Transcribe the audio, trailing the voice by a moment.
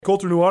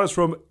Colter Nuanez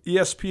from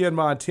ESPN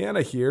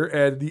Montana here,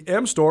 and the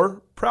M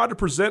Store, proud to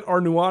present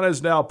our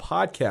Nuanez Now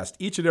podcast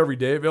each and every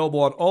day, available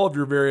on all of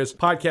your various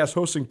podcast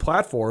hosting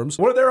platforms.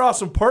 One of their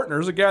awesome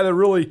partners, a guy that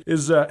really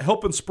is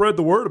helping spread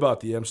the word about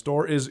the M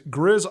Store, is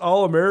Grizz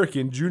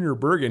All-American Junior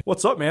Bergen.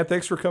 What's up, man?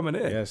 Thanks for coming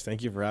in. Yes,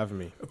 thank you for having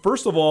me.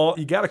 First of all,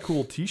 you got a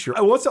cool t-shirt.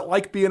 What's it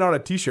like being on a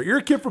t-shirt? You're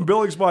a kid from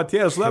Billings,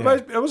 Montana, so that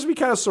must be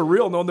kind of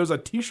surreal knowing there's a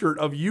t-shirt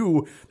of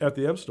you at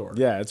the M Store.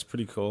 Yeah, it's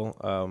pretty cool.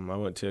 I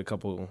went to a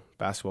couple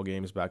basketball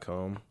games back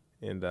home,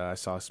 and I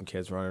saw some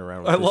kids running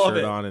around with the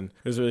shirt on, and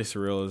it was really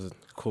surreal. It was a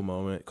cool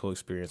moment, cool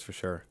experience for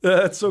sure.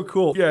 That's so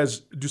cool. You guys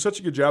do such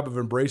a good job of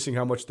embracing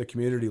how much the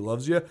community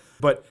loves you.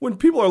 But when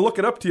people are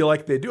looking up to you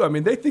like they do,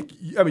 they think,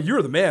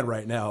 you're the man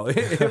right now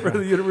for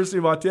the University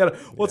of Montana.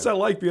 What's that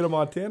like being a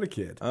Montana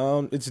kid?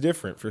 It's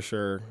different for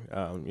sure.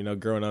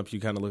 Growing up, you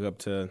kind of look up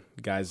to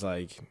guys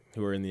like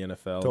who are in the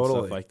NFL and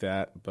stuff like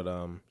that. But,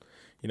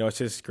 it's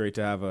just great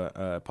to have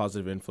a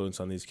positive influence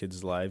on these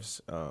kids' lives.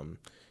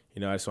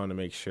 I just want to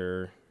make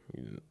sure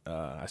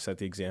I set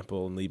the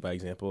example and lead by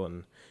example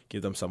and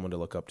give them someone to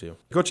look up to.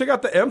 Go check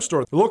out the M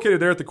Store. They're located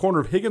there at the corner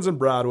of Higgins and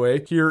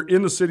Broadway here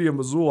in the city of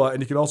Missoula,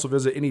 and you can also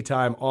visit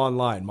anytime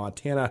online,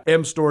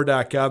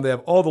 montanamstore.com. They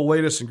have all the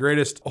latest and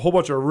greatest, a whole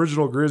bunch of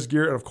original Grizz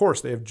gear, and of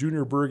course, they have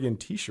Junior Bergen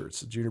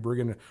t-shirts. Junior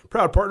Bergen,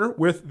 proud partner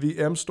with the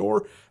M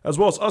Store, as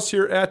well as us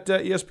here at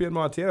ESPN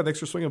Montana. Thanks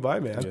for swinging by,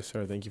 man. Yes,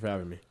 sir. Thank you for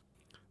having me.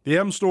 The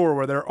M Store,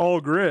 where they're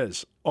all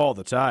Grizz all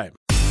the time.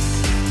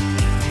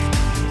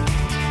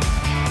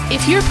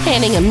 If you're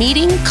planning a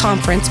meeting,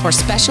 conference, or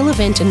special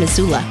event in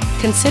Missoula,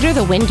 consider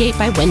the Wingate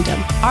by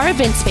Wyndham. Our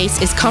event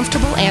space is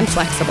comfortable and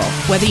flexible.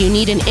 Whether you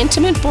need an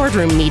intimate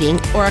boardroom meeting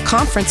or a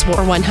conference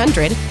for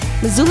 100,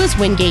 Missoula's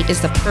Wingate is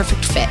the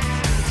perfect fit.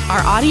 Our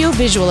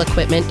audio-visual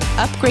equipment,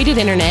 upgraded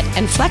internet,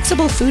 and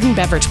flexible food and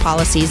beverage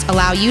policies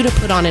allow you to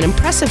put on an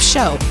impressive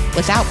show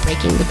without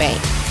breaking the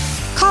bank.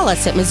 Call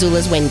us at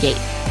Missoula's Wingate,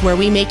 where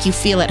we make you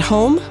feel at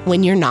home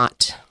when you're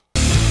not.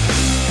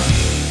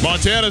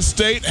 Montana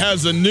State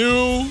has a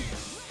new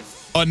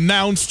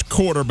announced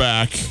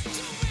quarterback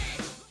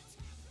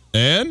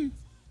and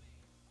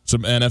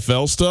some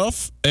NFL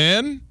stuff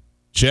and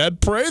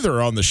Chad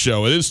Prather on the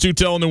show. It is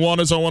Tutel and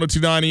Nuanez on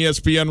 102.9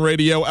 ESPN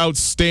Radio.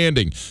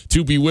 Outstanding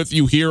to be with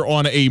you here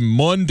on a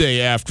Monday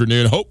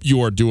afternoon. Hope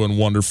you are doing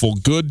wonderful.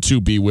 Good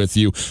to be with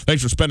you.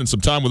 Thanks for spending some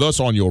time with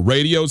us on your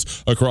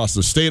radios across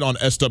the state on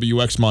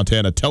SWX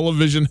Montana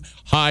Television.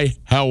 Hi,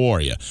 how are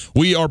you?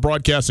 We are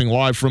broadcasting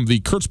live from the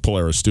Kurtz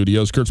Polaris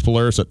studios. Kurtz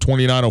Polaris at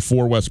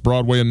 2904 West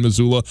Broadway in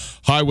Missoula,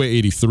 Highway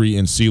 83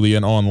 in Sealy,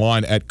 and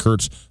online at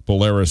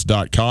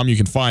kurtzpolaris.com. You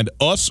can find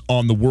us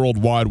on the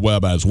World Wide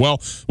Web as well.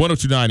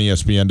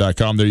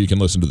 1029ESPN.com. There you can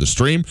listen to the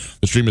stream.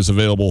 The stream is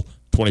available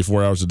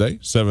 24 hours a day,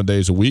 7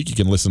 days a week. You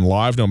can listen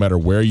live no matter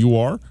where you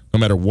are, no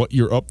matter what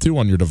you're up to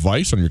on your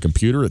device, on your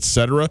computer,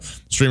 etc.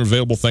 Stream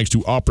available thanks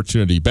to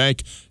Opportunity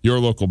Bank, your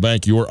local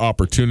bank, your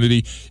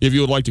opportunity. If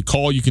you would like to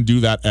call, you can do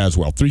that as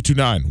well.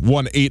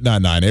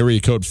 329-1899, area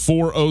code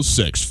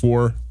 406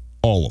 for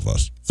all of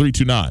us.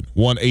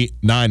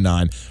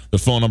 329-1899, the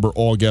phone number.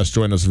 All guests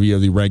join us via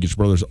the Rankage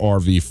Brothers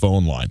RV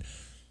phone line.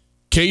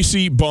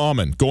 Casey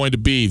Bauman going to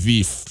be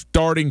the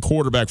starting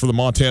quarterback for the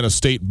Montana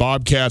State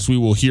Bobcats. We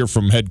will hear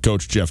from head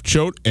coach Jeff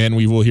Choate, and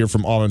we will hear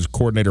from offense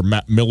coordinator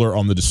Matt Miller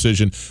on the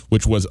decision,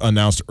 which was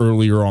announced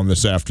earlier on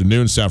this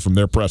afternoon. Sound from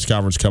their press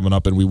conference coming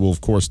up, and we will,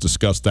 of course,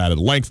 discuss that at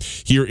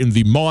length here in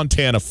the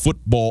Montana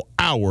Football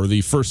Hour,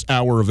 the first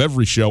hour of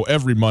every show,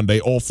 every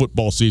Monday, all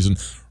football season,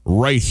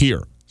 right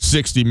here.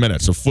 60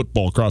 minutes of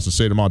football across the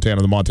state of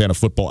Montana, the Montana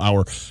Football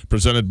Hour,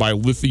 presented by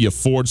Lithia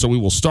Ford. So we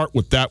will start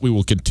with that. We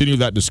will continue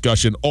that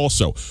discussion.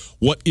 Also,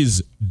 what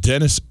is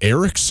Dennis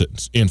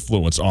Erickson's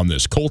influence on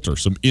this? Colter,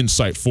 some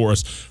insight for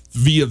us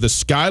via the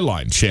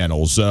Skyline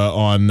channels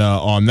on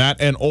that.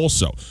 And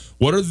also,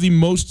 what are the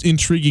most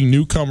intriguing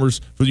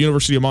newcomers for the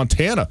University of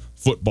Montana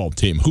football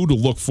team? Who to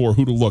look for,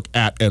 who to look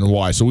at, and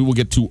why? So we will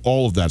get to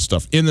all of that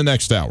stuff in the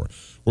next hour.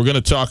 We're going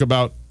to talk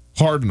about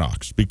Hard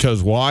Knocks.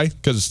 Because why?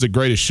 Because it's the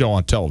greatest show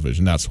on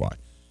television. That's why.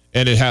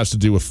 And it has to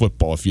do with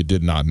football, if you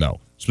did not know.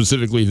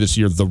 Specifically this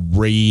year, the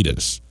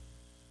Raiders.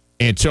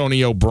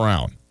 Antonio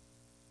Brown.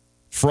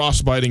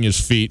 Frostbiting his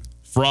feet,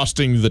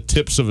 frosting the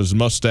tips of his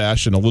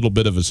mustache and a little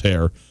bit of his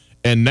hair,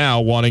 and now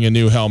wanting a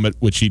new helmet,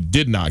 which he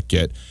did not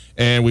get.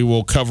 And we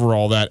will cover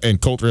all that. And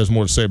Colter has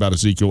more to say about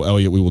Ezekiel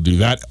Elliott. We will do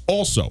that.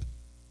 Also,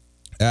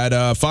 at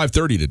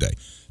 5:30 today,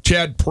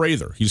 Chad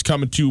Prather. He's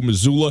coming to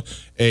Missoula.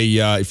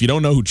 If you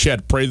don't know who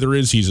Chad Prather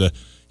is, he's an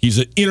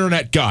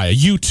internet guy, a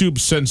YouTube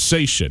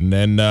sensation,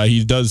 and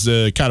he does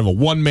kind of a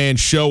one-man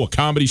show, a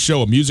comedy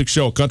show, a music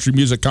show, a country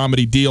music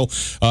comedy deal,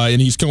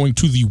 and he's going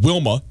to the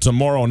Wilma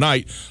tomorrow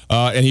night,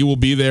 and he will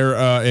be there,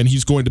 and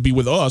he's going to be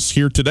with us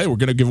here today. We're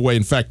going to give away,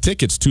 in fact,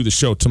 tickets to the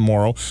show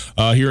tomorrow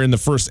here in the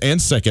first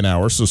and second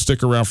hour, so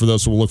stick around for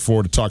those. We'll look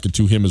forward to talking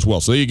to him as well.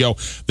 So there you go.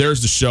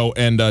 There's the show,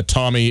 and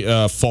Tommy,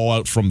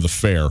 fallout from the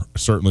fair.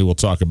 Certainly we'll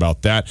talk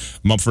about that.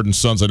 Mumford &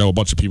 Sons, I know a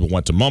bunch of people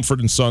went to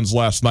Mumford & Sons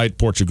last night.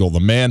 Portugal the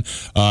man.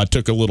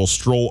 Took a little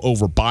stroll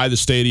over by the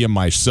stadium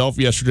myself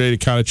yesterday to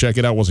kind of check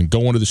it out. Wasn't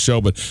going to the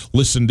show, but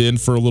listened in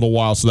for a little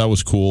while, so that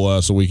was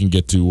cool. So we can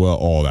get to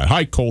all that.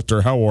 Hi,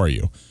 Coulter. How are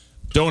you?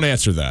 Don't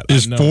answer that.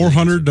 Is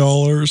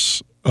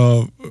 $400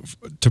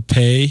 to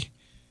pay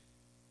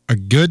a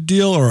good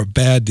deal or a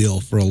bad deal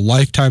for a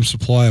lifetime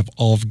supply of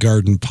Olive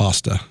Garden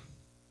pasta?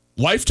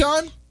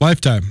 Lifetime?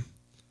 Lifetime.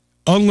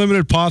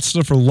 Unlimited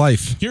pasta for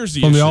life. Here's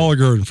the from issue. the Olive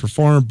Garden for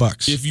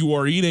 $400. If you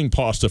are eating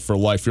pasta for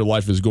life, your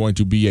life is going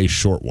to be a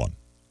short one.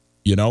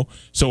 You know?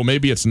 So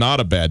maybe it's not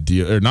a bad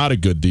deal or not a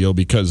good deal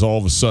because all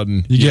of a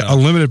sudden you get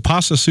unlimited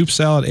pasta, soup,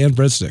 salad, and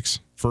breadsticks.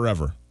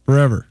 Forever.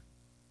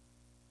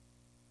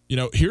 You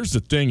know, here's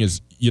the thing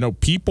is,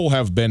 people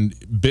have been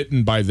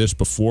bitten by this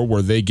before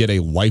where they get a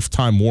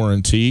lifetime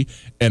warranty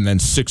and then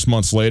 6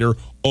 months later,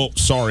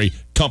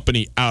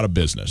 company out of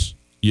business,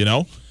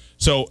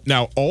 So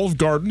now Olive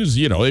Garden is,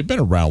 they've been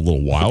around a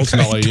little while. It's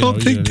not I don't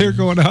think they're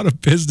going out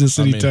of business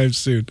anytime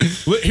soon.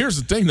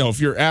 Here's the thing, though. If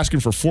you're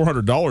asking for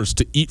 $400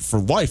 to eat for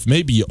life,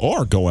 maybe you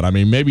are going. I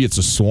mean, maybe it's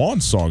a swan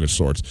song of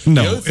sorts.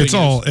 No, it's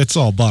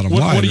all bottom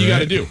line. What do you got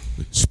to do?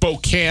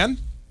 Spokane?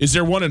 Is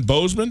there one in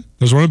Bozeman?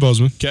 There's one in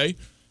Bozeman. Okay.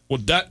 Well,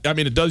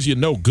 it does you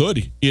no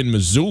good in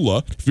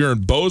Missoula. If you're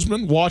in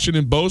Bozeman, watching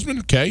in Bozeman,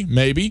 okay,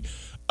 maybe.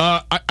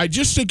 I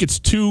just think it's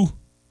too.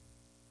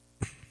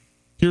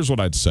 Here's what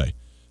I'd say.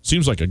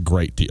 Seems like a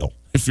great deal.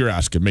 If you're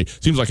asking me,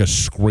 seems like a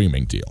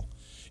screaming deal.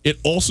 It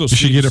also you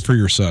should get it for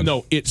your son.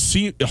 No, it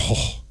seems.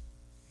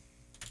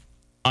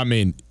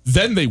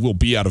 Then they will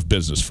be out of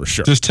business for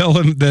sure. Just tell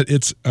him that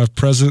it's a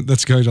present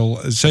that's going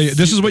to say,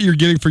 "This is what you're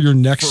getting for your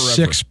next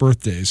 6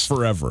 birthdays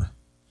forever."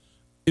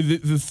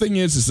 The thing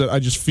is that I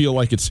just feel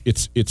like it's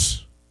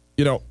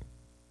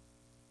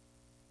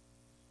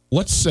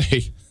let's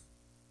say,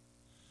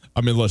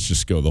 let's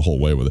just go the whole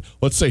way with it.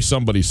 Let's say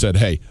somebody said,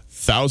 hey,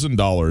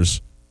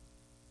 $1,000,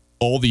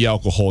 all the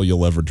alcohol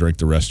you'll ever drink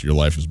the rest of your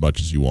life as much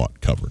as you want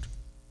covered.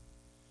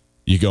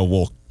 You go,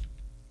 well,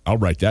 I'll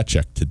write that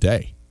check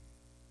today.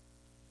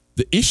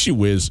 The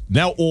issue is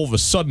now all of a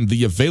sudden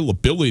the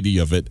availability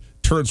of it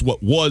turns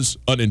what was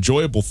an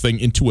enjoyable thing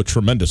into a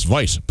tremendous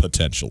vice,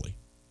 potentially.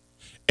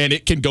 And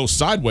it can go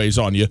sideways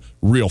on you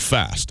real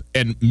fast.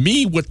 And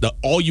me with the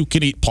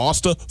all-you-can-eat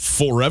pasta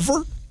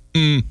forever?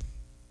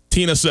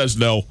 Tina says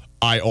no.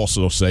 I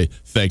also say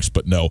thanks,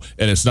 but no.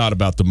 And it's not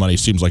about the money. It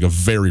seems like a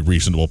very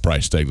reasonable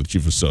price tag that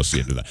you've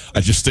associated with that.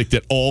 I just think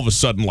that all of a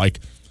sudden,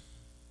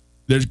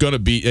 there's going to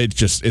be,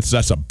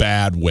 that's a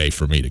bad way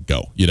for me to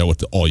go, with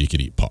the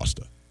all-you-can-eat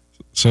pasta.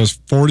 So is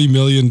 $40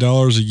 million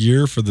a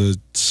year for the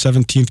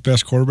 17th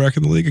best quarterback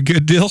in the league a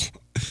good deal?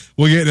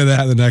 We'll get into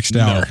that in the next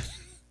hour. No,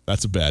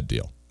 that's a bad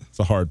deal. It's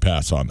a hard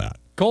pass on that.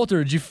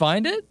 Coulter, did you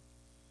find it?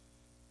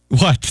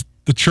 What?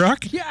 The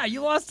truck? Yeah,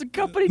 you lost the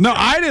company. No,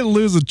 I didn't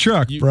lose the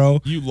truck,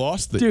 bro. You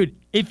lost Dude,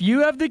 if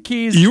you have the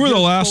keys, you were the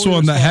last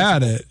one that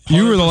had it.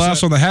 You were the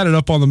last one that had it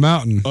up on the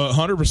mountain.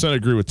 100%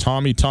 agree with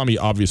Tommy. Tommy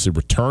obviously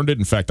returned it.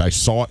 In fact, I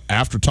saw it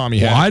after Tommy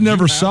had it. I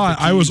never saw it.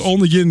 I was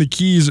only getting the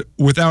keys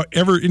without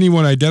ever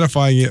anyone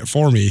identifying it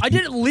for me. I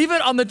didn't leave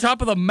it on the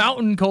top of the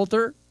mountain,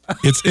 Coulter.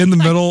 It's in the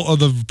middle of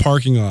the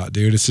parking lot,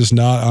 dude. It's just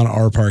not on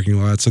our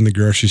parking lot. It's in the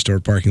grocery store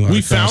parking lot.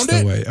 We found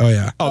it? Way. Oh,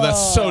 yeah. Oh,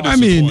 that's so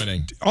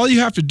disappointing. All you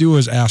have to do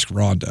is ask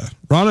Rhonda.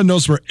 Rhonda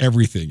knows where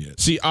everything is.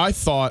 See, I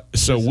thought,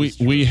 so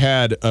we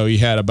had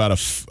about a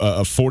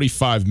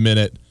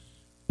 45-minute,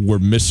 we're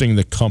missing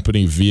the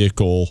company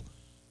vehicle,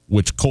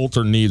 which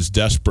Coulter needs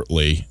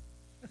desperately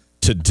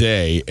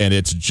today, and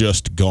it's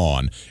just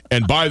gone.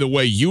 And by the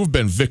way, you've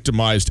been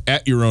victimized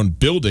at your own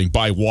building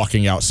by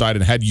walking outside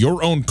and had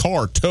your own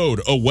car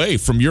towed away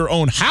from your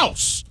own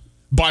house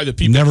by the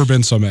people. Never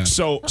been so mad.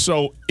 So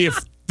if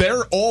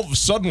there all of a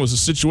sudden was a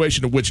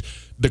situation in which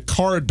the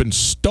car had been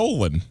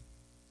stolen,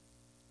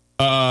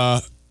 I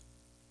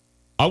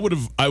would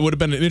have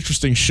been an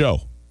interesting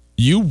show.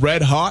 You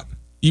red hot,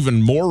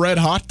 even more red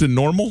hot than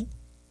normal.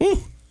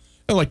 Ooh.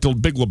 And like the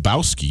Big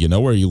Lebowski,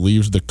 where he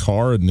leaves the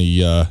car in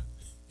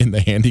the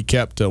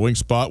handicap towing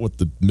spot with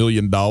the $1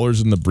 million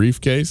in the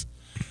briefcase.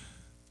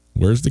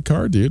 Where's the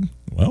car, dude?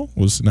 Well, it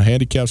was in a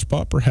handicap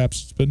spot.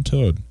 Perhaps it's been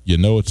towed.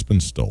 It's been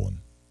stolen.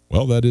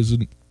 Well, that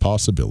isn't a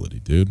possibility,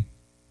 dude.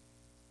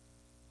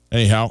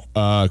 Anyhow,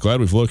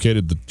 glad we've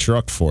located the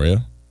truck for you.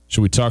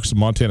 Should we talk some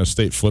Montana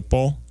State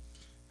football?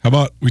 How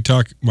about we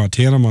talk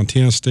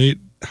Montana State?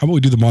 How about we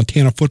do the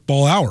Montana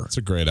Football Hour? That's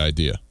a great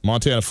idea.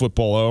 Montana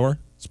Football Hour.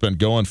 It's been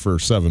going for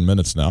 7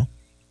 minutes now.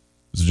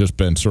 It's just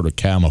been sort of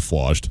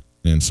camouflaged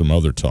in some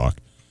other talk.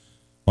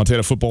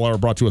 Montana Football Hour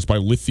brought to us by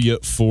Lithia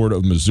Ford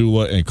of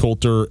Missoula and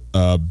Coulter.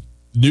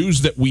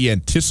 News that we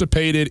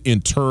anticipated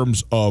in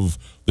terms of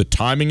the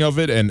timing of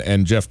it,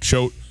 and Jeff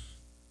Choate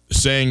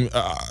saying,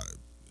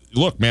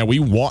 look, man, we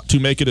want to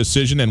make a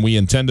decision, and we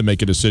intend to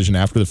make a decision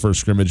after the first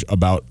scrimmage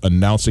about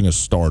announcing a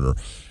starter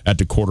at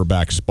the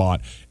quarterback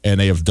spot, and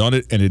they have done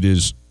it, and it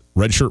is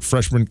redshirt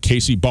freshman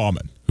Casey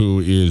Bauman, who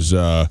is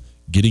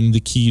getting the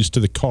keys to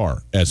the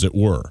car, as it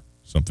were,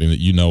 something that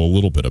you know a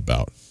little bit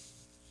about.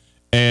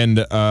 And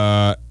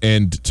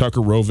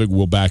Tucker Rovig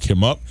will back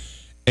him up.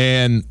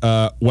 And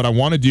what I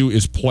want to do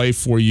is play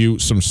for you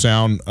some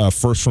sound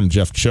first from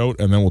Jeff Choate,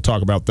 and then we'll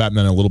talk about that, and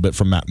then a little bit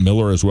from Matt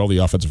Miller as well, the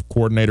offensive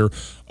coordinator,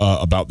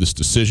 about this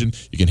decision.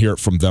 You can hear it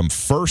from them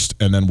first,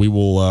 and then we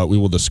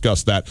will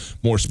discuss that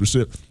more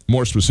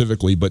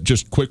specifically. But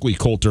just quickly,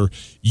 Colter,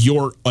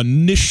 your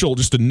initial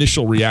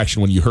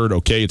reaction when you heard,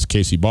 okay, it's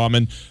Casey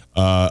Bauman.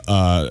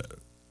 I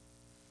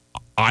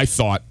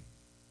thought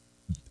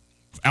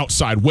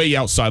way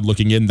outside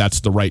looking in,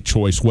 that's the right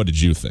choice. What did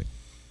you think?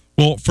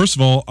 Well, first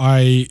of all,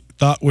 I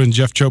thought when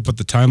Jeff Choate put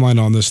the timeline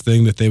on this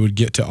thing that they would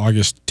get to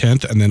August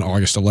 10th and then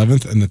August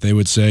 11th and that they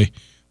would say,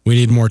 we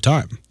need more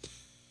time.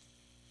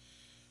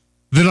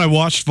 Then I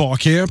watched fall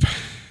camp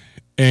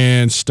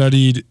and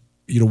studied,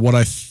 what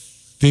I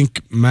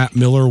think Matt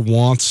Miller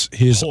wants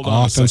his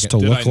offense to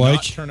look like.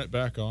 Not turn it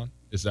back on?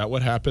 Is that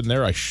what happened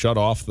there? I shut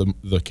off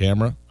the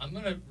camera. I'm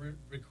going to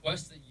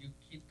request that you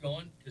keep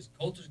going because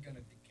Colter's going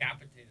to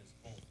decapitate us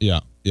both.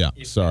 Yeah.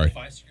 Sorry. If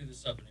I screw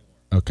this up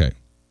anymore. Okay.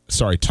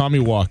 Sorry, Tommy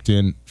walked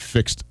in,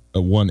 fixed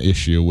one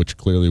issue, which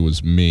clearly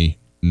was me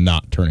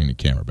not turning the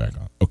camera back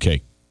on.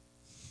 Okay,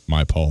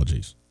 my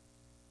apologies.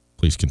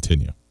 Please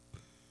continue.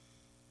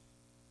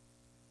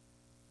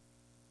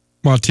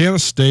 Montana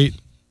State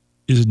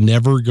is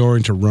never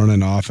going to run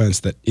an offense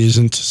that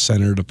isn't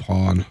centered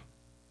upon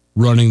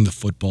running the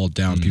football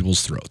down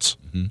people's throats.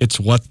 Mm-hmm.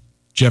 It's what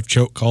Jeff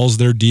Choate calls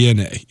their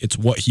DNA. It's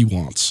what he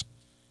wants.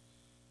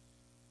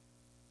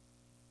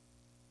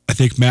 I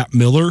think Matt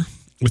Miller,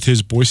 with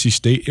his Boise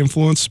State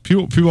influence,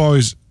 people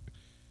always,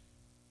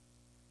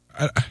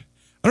 I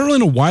don't really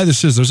know why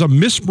this is. There's a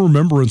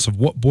misremembrance of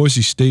what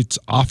Boise State's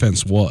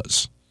offense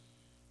was.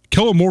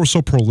 Kellen Moore was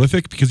so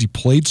prolific because he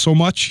played so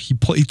much. He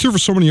threw for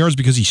so many yards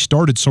because he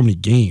started so many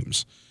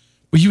games.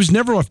 But he was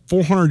never a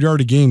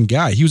 400-yard-a-game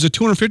guy. He was a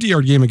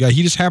 250-yard-a-game guy.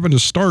 He just happened to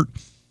start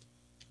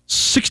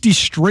 60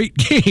 straight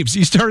games.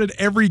 He started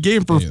every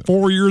game for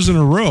 4 years in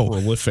a row.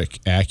 Prolific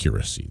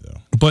accuracy,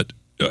 though. But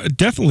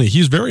definitely,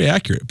 he's very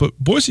accurate. But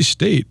Boise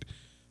State,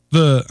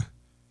 the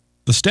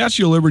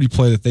Statue of Liberty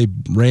play that they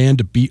ran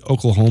to beat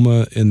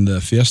Oklahoma in the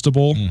Fiesta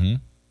Bowl,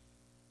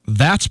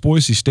 that's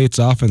Boise State's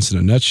offense in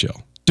a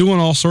nutshell.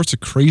 Doing all sorts of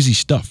crazy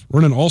stuff,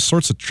 running all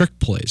sorts of trick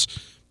plays,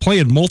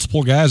 playing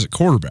multiple guys at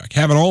quarterback,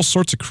 having all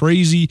sorts of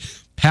crazy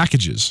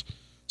packages.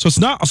 So it's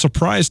not a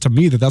surprise to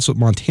me that that's what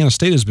Montana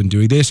State has been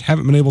doing. They just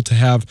haven't been able to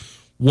have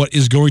what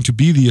is going to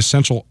be the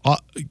essential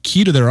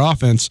key to their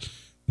offense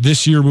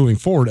this year moving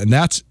forward, and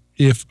that's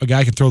if a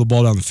guy can throw the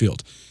ball down the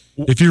field.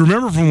 If you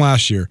remember from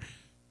last year,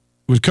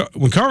 when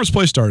conference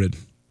play started,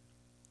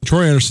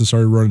 Troy Anderson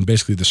started running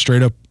basically the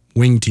straight-up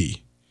wing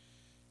tee.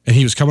 And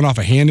he was coming off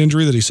a hand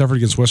injury that he suffered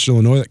against Western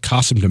Illinois that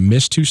cost him to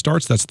miss 2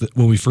 starts. That's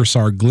when we first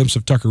saw a glimpse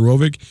of Tucker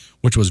Rovig,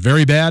 which was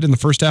very bad in the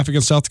first half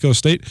against South Dakota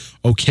State,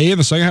 okay in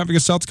the second half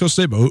against South Dakota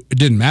State, but it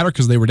didn't matter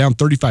because they were down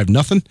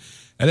 35-0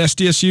 at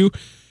SDSU.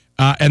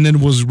 And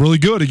then was really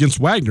good against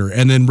Wagner.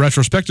 And then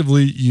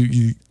retrospectively,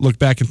 you look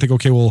back and think,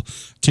 okay, well,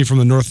 team from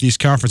the Northeast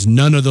Conference,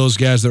 none of those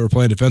guys that were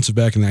playing defensive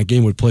back in that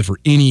game would play for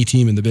any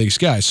team in the Big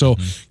Sky. So,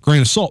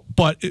 grain of salt.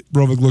 But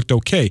Rovig looked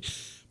okay.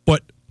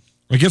 But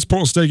against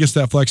Portland State, against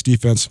that flex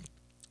defense,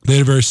 they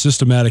had a very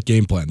systematic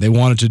game plan. They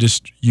wanted to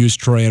just use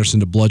Troy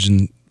Anderson to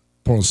bludgeon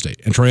Portland State.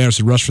 And Troy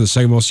Anderson rushed for the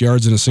second most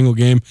yards in a single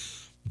game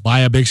by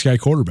a Big Sky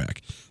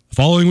quarterback. The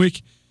following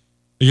week,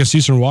 against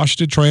Eastern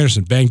Washington, Troy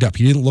Anderson banged up.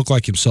 He didn't look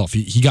like himself.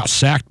 He got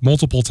sacked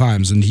multiple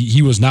times, and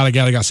he was not a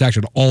guy that got sacked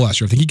at all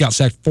last year. I think he got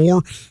sacked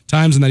 4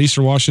 times in that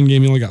Eastern Washington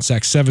game. He only got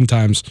sacked 7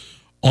 times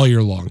all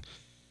year long.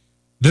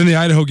 Then the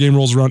Idaho game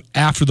rolls around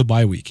after the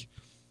bye week.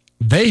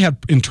 They had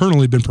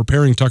internally been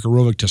preparing Tucker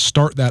Rovig to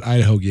start that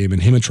Idaho game,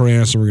 and him and Troy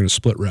Anderson were going to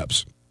split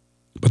reps.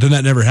 But then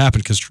that never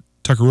happened because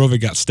Tucker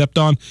Rovig got stepped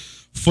on,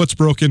 foot's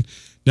broken.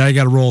 Now you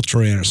got to roll with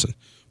Troy Anderson.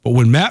 But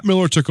when Matt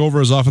Miller took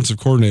over as offensive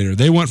coordinator,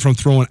 they went from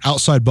throwing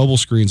outside bubble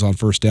screens on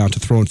first down to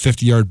throwing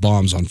 50-yard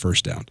bombs on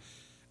first down.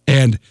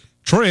 And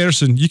Troy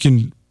Anderson, you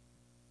can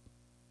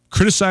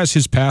criticize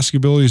his passing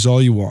abilities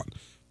all you want,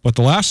 but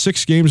the last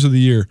 6 games of the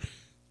year,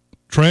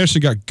 Troy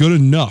Anderson got good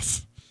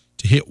enough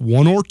to hit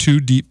 1 or 2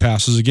 deep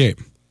passes a game.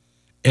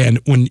 And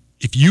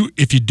if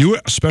you do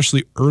it,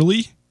 especially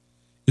early,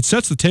 it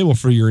sets the table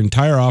for your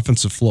entire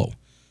offensive flow.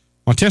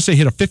 Montana State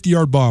hit a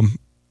 50-yard bomb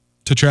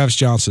to Travis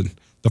Johnson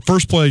the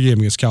first play of the game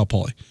against Cal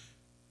Poly.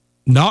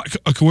 Not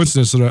a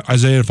coincidence that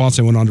Isaiah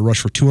Fonse went on to rush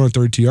for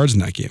 232 yards in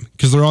that game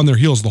because they're on their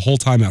heels the whole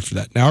time after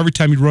that. Now, every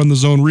time you run the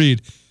zone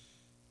read,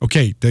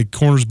 okay, the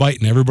corner's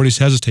biting, everybody's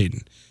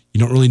hesitating. You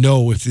don't really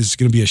know if this is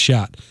going to be a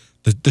shot.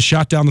 The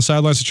shot down the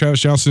sidelines to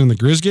Travis Johnson in the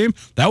Grizz game,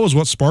 that was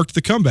what sparked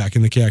the comeback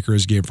in the Cat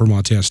Grizz game for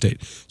Montana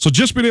State. So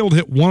just being able to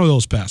hit one of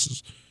those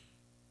passes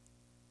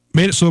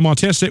made it so the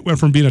Montana State went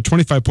from being a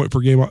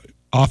 25-point-per-game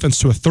offense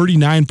to a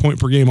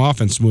 39-point-per-game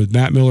offense with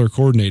Matt Miller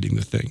coordinating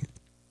the thing.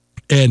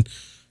 And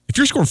if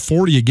you're scoring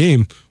 40 a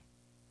game,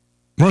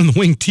 running the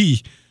wing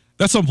tee,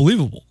 that's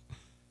unbelievable.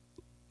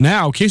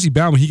 Now, Casey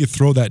Bauman, he can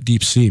throw that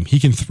deep seam. He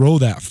can throw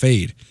that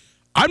fade.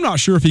 I'm not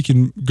sure if he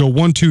can go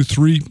 1, 2,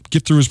 3,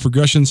 get through his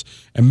progressions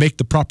and make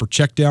the proper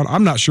check down.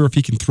 I'm not sure if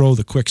he can throw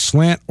the quick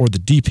slant or the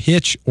deep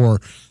hitch or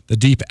the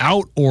deep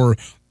out or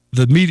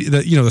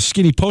the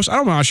skinny post.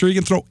 I'm not sure he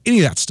can throw any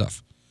of that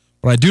stuff.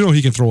 But I do know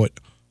he can throw it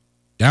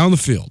down the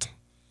field.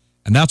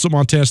 And that's what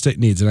Montana State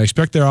needs. And I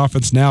expect their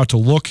offense now to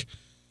look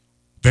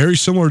very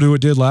similar to what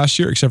it did last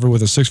year, except for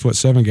with a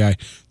 6'7" guy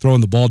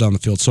throwing the ball down the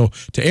field. So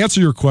to answer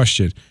your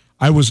question,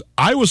 I was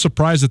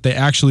surprised that they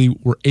actually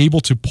were able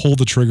to pull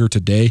the trigger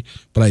today,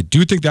 but I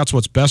do think that's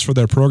what's best for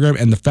their program.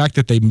 And the fact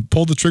that they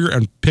pulled the trigger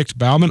and picked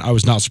Bauman, I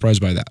was not surprised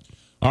by that.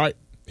 All right,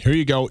 here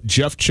you go.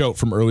 Jeff Choate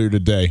from earlier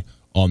today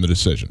on the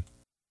decision.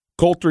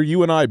 Colter,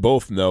 you and I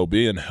both know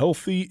being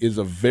healthy is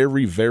a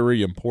very,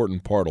 very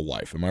important part of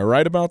life. Am I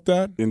right about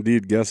that?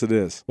 Indeed, guess it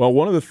is. Well,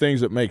 one of the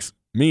things that makes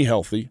me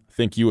healthy, I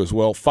think you as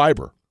well,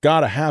 fiber.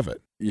 Gotta have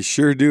it. You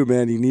sure do,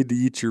 man. You need to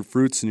eat your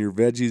fruits and your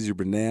veggies, your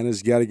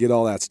bananas. You got to get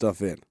all that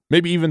stuff in.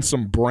 Maybe even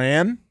some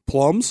bran.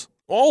 Plums.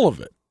 All of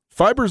it.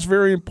 Fiber is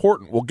very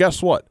important. Well,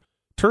 guess what?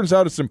 Turns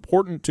out it's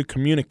important to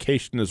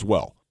communication as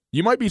well.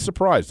 You might be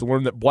surprised to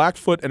learn that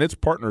Blackfoot and its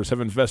partners have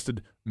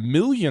invested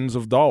millions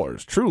of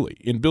dollars, truly,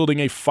 in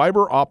building a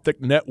fiber optic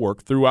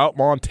network throughout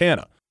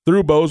Montana.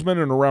 Through Bozeman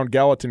and around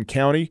Gallatin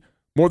County,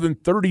 more than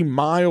 30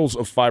 miles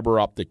of fiber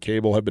optic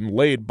cable have been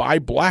laid by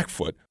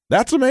Blackfoot.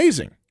 That's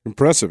amazing.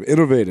 Impressive,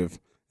 innovative,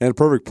 and a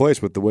perfect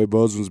place with the way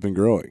Bozeman's been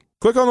growing.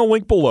 Click on the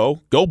link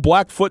below. Go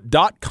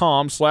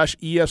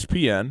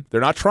blackfoot.com/ESPN.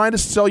 They're not trying to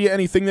sell you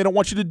anything. They don't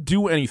want you to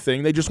do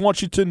anything. They just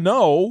want you to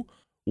know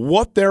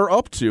what they're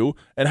up to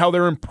and how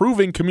they're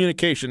improving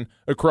communication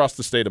across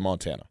the state of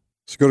Montana.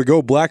 So go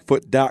to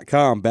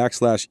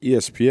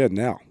blackfoot.com/ESPN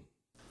now.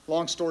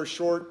 Long story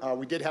short,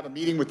 we did have a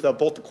meeting with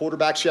both the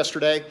quarterbacks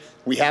yesterday.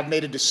 We have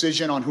made a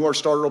decision on who our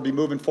starter will be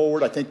moving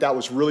forward. I think that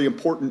was really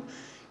important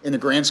in the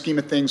grand scheme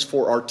of things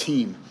for our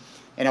team.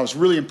 And I was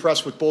really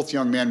impressed with both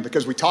young men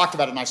because we talked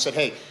about it and I said,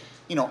 hey,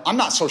 I'm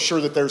not so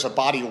sure that there's a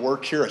body of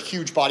work here, a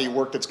huge body of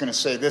work that's going to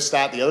say this,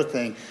 that, the other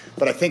thing.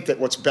 But I think that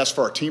what's best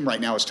for our team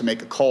right now is to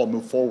make a call and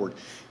move forward.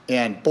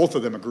 And both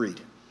of them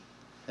agreed.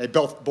 They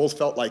both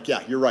felt like,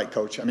 yeah, you're right,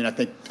 Coach. I mean, I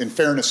think in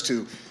fairness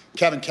to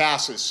Kevin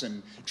Cassis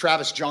and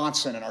Travis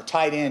Johnson and our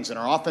tight ends and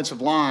our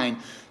offensive line,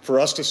 for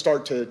us to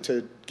start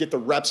to get the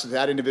reps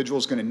that individual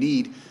is going to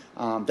need,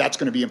 that's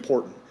going to be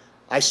important.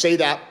 I say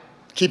that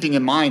keeping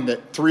in mind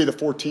that 3 of the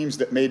 4 teams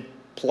that made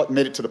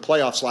it to the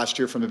playoffs last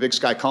year from the Big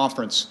Sky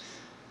Conference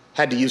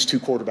had to use 2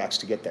 quarterbacks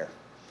to get there.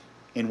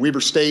 In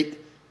Weber State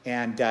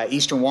and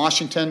Eastern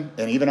Washington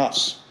and even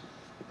us,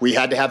 we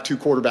had to have 2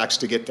 quarterbacks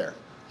to get there.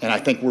 And I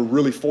think we're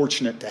really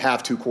fortunate to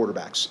have 2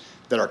 quarterbacks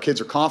that our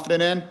kids are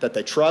confident in, that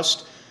they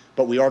trust,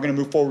 but we are going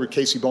to move forward with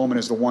Casey Bowman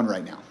as the one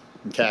right now,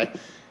 okay?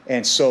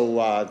 And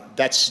so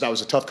that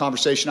was a tough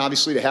conversation,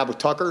 obviously, to have with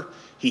Tucker.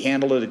 He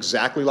handled it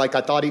exactly like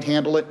I thought he'd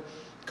handle it.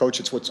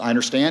 Coach, I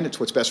understand. It's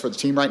what's best for the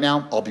team right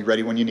now. I'll be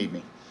ready when you need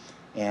me.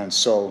 And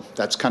so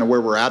that's kind of where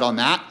we're at on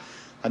that.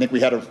 I think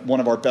we had one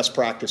of our best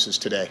practices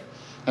today.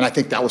 And I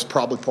think that was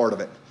probably part of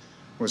it.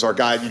 Was our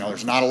guy,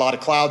 there's not a lot of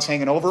clouds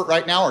hanging over it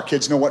right now. Our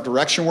kids know what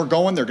direction we're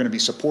going. They're going to be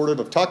supportive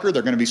of Tucker.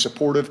 They're going to be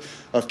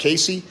supportive of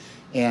Casey.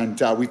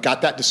 And we've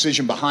got that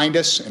decision behind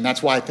us. And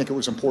that's why I think it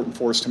was important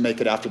for us to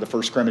make it after the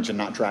first scrimmage and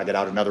not drag it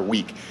out another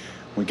week.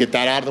 We get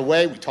that out of the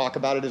way. We talk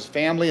about it as a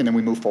family, and then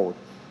we move forward.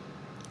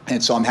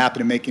 And so I'm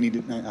happy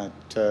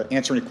to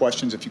answer any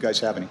questions if you guys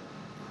have any.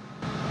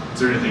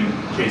 Is there anything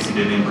Casey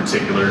did in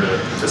particular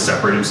to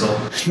separate himself?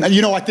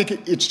 I think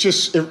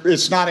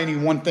it's not any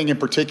one thing in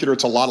particular.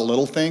 It's a lot of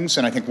little things.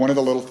 And I think one of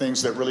the little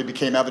things that really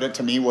became evident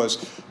to me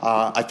was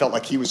I felt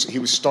like he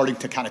was starting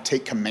to kind of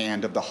take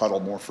command of the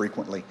huddle more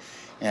frequently.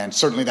 And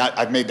certainly that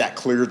I've made that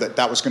clear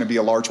that was going to be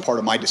a large part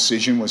of my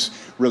decision was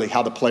really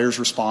how the players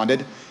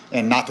responded.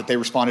 And not that they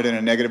responded in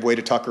a negative way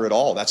to Tucker at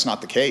all. That's not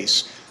the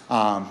case.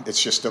 It's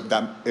just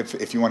that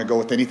if you want to go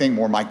with anything,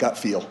 more my gut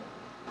feel.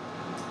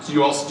 So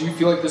do you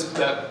feel like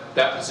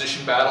that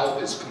position battle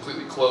is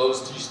completely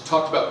closed? You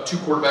talked about 2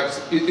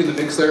 quarterbacks in the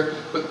mix there,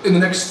 but in the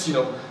next,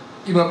 even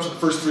up to the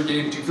first 3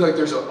 games, do you feel like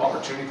there's an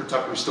opportunity for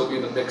Tucker to still be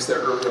in the mix there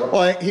early on?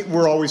 Well,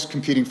 we're always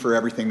competing for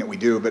everything that we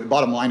do, but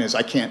bottom line is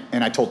I can't,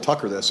 and I told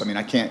Tucker this,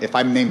 I can't, if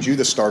I named you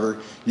the starter,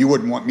 you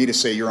wouldn't want me to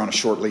say you're on a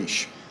short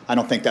leash. I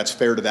don't think that's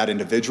fair to that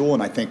individual,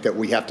 and I think that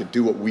we have to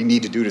do what we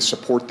need to do to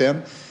support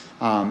them.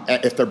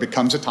 If there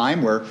becomes a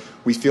time where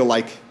we feel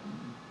like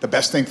the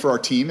best thing for our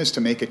team is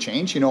to make a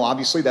change,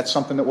 obviously that's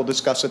something that we'll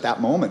discuss at that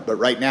moment. But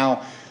right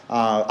now,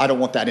 I don't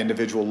want that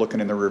individual looking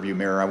in the rearview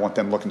mirror. I want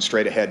them looking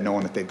straight ahead,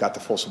 knowing that they've got the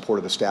full support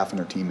of the staff and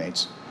their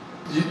teammates.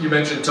 You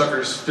mentioned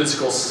Tucker's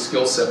physical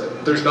skill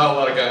set. There's not a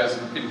lot of guys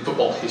in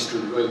football history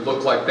that really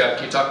look like that.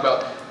 Can you talk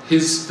about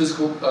his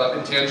physical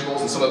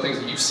intangibles and some of the things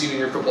that you've seen in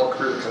your football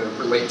career that kind of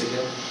relate to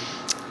him?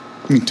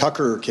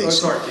 Tucker or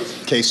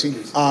Casey? Casey.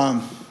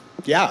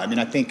 Yeah,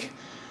 I think,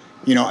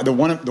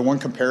 the one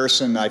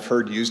comparison I've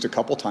heard used a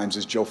couple times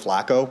is Joe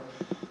Flacco,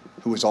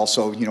 who was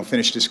also,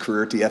 finished his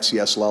career at the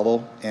FCS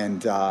level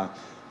and a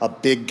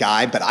big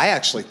guy. But I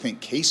actually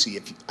think Casey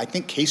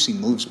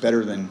moves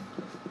better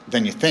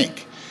than you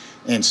think.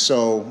 And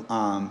so,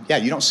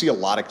 you don't see a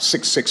lot of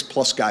 6'6"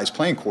 plus guys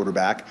playing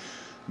quarterback,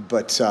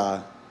 but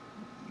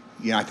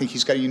I think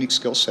he's got a unique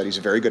skill set. He's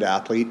a very good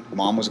athlete.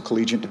 Mom was a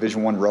collegiate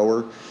Division I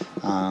rower.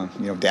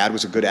 Dad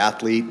was a good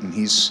athlete, and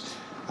he's,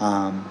 he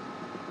was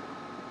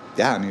a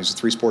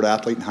 3-sport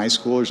athlete in high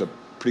school. There's a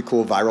pretty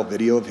cool viral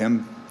video of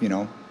him,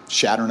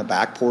 shattering a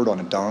backboard on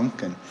a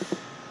dunk, and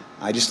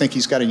I just think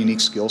he's got a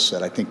unique skill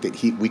set. I think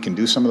that we can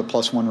do some of the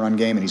 +1 run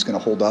game, and he's going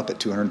to hold up at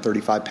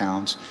 235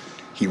 pounds.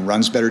 He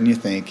runs better than you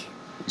think.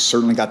 He's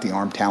certainly got the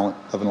arm talent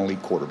of an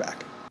elite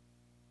quarterback.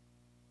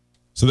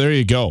 So there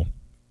you go.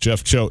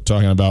 Jeff Choate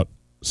talking about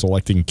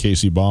selecting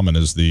Casey Bauman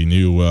as the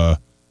new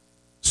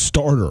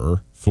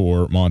starter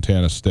for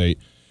Montana State.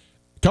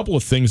 A couple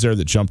of things there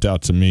that jumped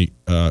out to me,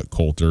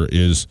 Colter,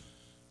 is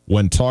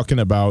when talking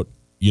about,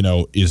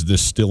 is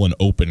this still an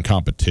open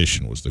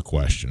competition was the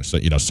question. So,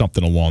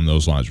 something along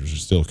those lines. Was there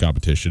still a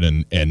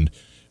competition? And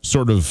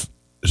sort of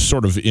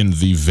in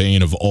the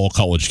vein of all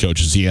college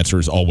coaches, the answer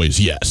is always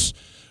yes.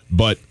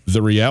 But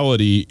the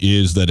reality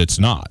is that it's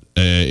not,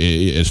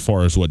 as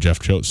far as what Jeff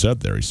Choate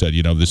said there. He said,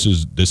 this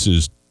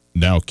is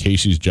now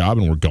Casey's job,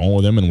 and we're going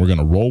with him, and we're going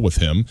to roll with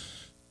him.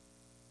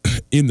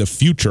 In the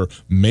future,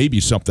 maybe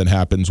something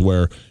happens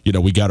where,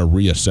 we got to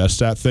reassess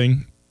that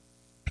thing.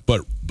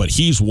 But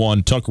he's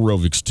one, Tucker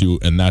Rovig's two,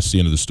 and that's the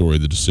end of the story.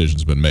 The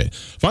decision's been made.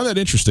 I find that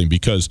interesting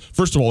because,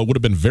 first of all, it would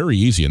have been very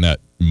easy in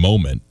that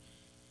moment.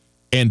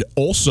 And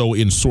also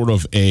in sort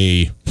of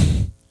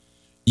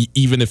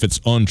even if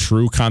it's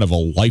untrue, kind of a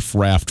life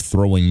raft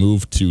throwing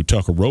move to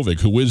Tucker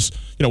Rovig, who was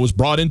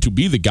brought in to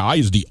be the guy,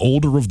 is the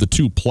older of the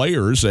two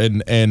players,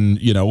 and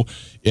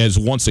has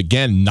once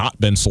again not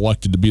been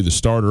selected to be the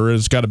starter.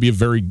 It's got to be a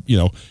very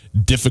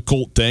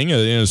difficult thing,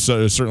 and it's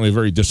certainly a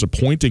very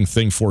disappointing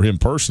thing for him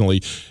personally.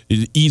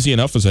 It's easy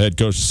enough as a head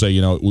coach to say,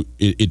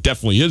 it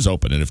definitely is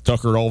open, and if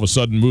Tucker all of a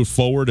sudden moves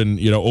forward and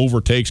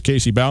overtakes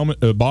Casey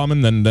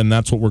Bauman, then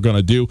that's what we're going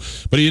to do.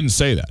 But he didn't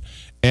say that,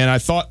 and I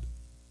thought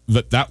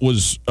that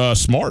was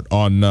smart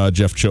on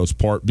Jeff Choate's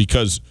part,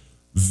 because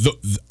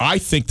I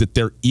think that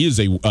there is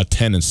a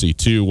tendency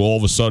to all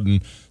of a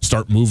sudden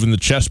start moving the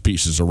chess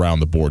pieces around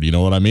the board. You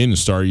know what I mean? And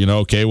start,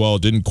 okay, well,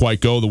 it didn't quite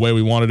go the way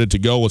we wanted it to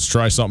go. Let's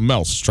try something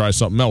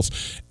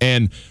else.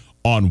 And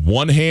on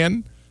one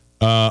hand,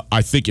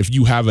 I think if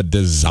you have a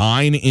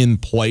design in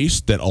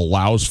place that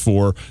allows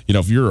for,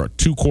 if you're a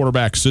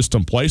 2-quarterback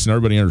system place and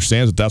everybody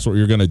understands that that's what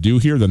you're going to do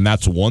here, then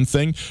that's one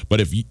thing.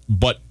 But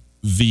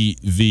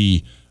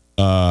the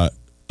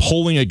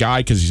pulling a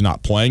guy because he's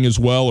not playing as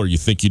well, or you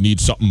think you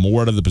need something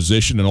more out of the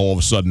position, and all of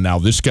a sudden now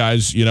this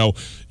guy's,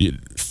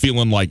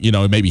 feeling like,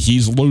 maybe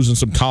he's losing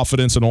some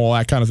confidence and all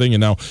that kind of thing, and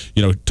now,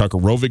 Tucker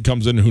Rovig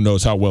comes in, and who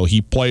knows how well he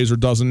plays or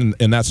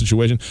doesn't in that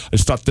situation. I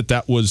just thought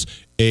that was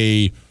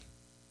to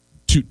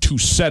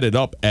set it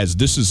up as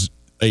this is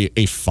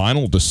a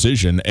final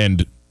decision,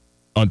 and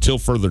until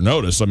further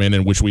notice,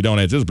 in which we don't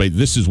anticipate,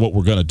 this is what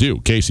we're going to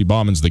do. Casey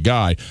Bauman's the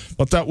guy.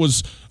 But that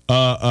was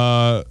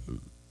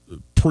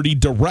pretty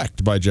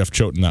direct by Jeff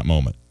Choate in that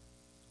moment.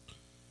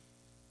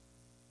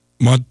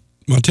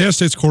 Montana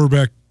State's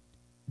quarterback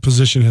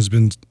position has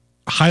been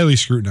highly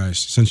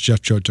scrutinized since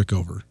Jeff Choate took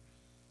over.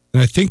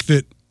 And I think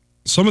that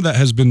some of that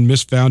has been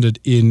misfounded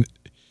in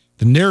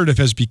the narrative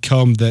has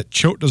become that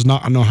Choate does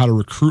not know how to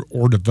recruit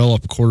or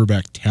develop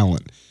quarterback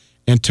talent.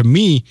 And to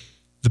me,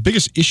 the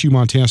biggest issue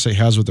Montana State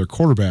has with their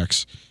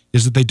quarterbacks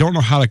is that they don't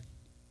know how to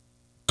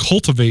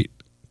cultivate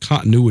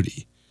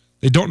continuity.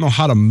 They don't know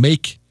how to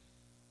make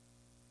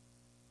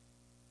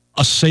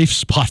a safe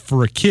spot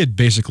for a kid,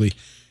 basically.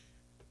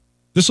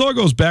 This all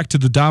goes back to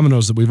the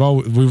dominoes that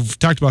we've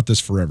talked about this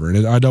forever,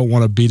 and I don't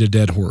want to beat a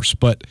dead horse,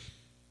 but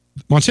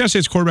Montana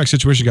State's quarterback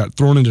situation got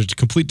thrown into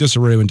complete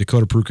disarray when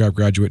Dakota Prukop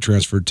graduate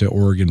transferred to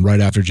Oregon right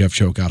after Jeff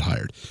Choate got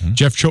hired. Mm-hmm.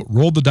 Jeff Choate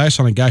rolled the dice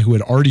on a guy who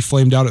had already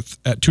flamed out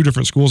at 2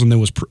 different schools and then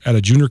was at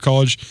a junior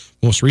college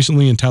most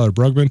recently in Tyler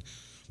Brugman.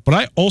 But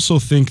I also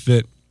think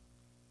that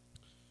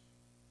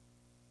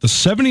the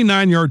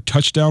 79-yard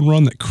touchdown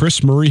run that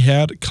Chris Murray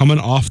had coming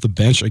off the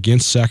bench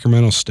against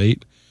Sacramento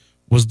State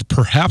was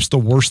perhaps the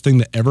worst thing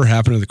that ever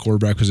happened to the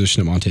quarterback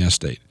position at Montana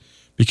State,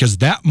 because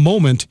that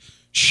moment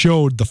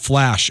showed the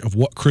flash of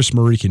what Chris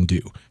Murray can do,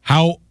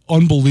 how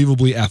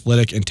unbelievably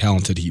athletic and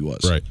talented he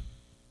was. Right.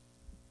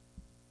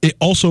 It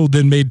also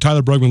then made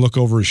Tyler Brugman look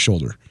over his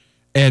shoulder.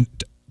 And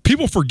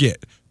people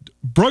forget,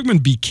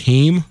 Brugman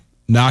became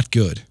not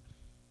good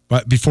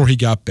before he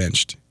got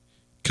benched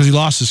because he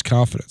lost his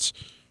confidence.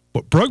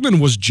 But Brugman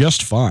was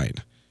just fine.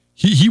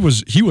 He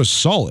was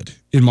solid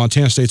in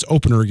Montana State's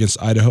opener against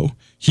Idaho.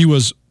 He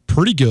was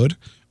pretty good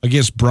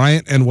against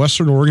Bryant and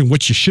Western Oregon,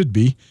 which you should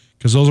be,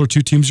 because those are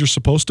 2 teams you're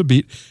supposed to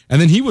beat.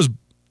 And then he was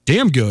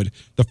damn good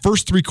the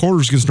first 3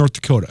 quarters against North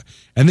Dakota.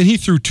 And then he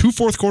threw 2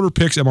 fourth-quarter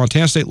picks, and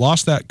Montana State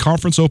lost that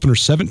conference opener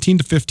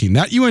 17-15.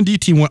 That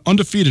UND team went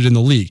undefeated in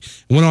the league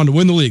and went on to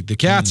win the league. The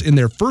Cats, in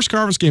their first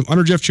conference game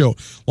under Jeff Choate,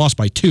 lost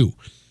by 2.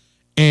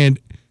 And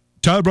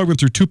Tyler Brugman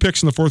threw 2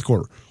 picks in the fourth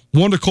quarter.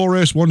 1 to Cole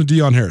Reyes, 1 to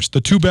Deion Harris,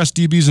 the 2 best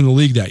DBs in the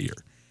league that year.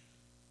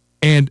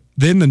 And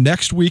then the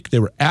next week, they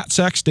were at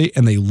Sac State,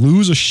 and they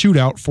lose a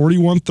shootout,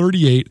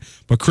 41-38,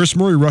 but Chris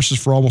Murray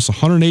rushes for almost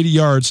 180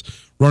 yards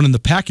running the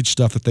package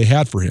stuff that they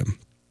had for him.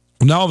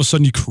 Well, now all of a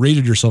sudden you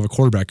created yourself a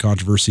quarterback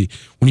controversy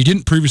when you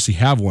didn't previously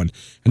have one.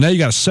 And now you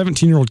got a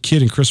 17-year-old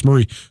kid in Chris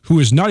Murray who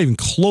is not even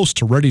close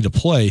to ready to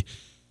play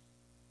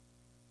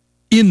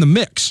in the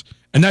mix.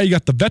 And now you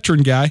got the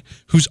veteran guy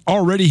who's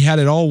already had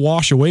it all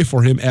wash away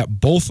for him at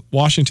both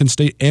Washington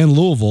State and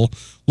Louisville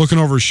looking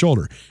over his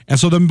shoulder. And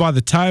so then by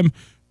the time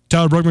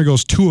Tyler Bruckman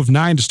goes 2 of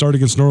 9 to start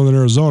against Northern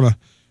Arizona,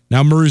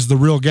 now Murray's the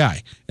real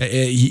guy.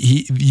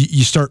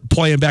 You start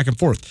playing back and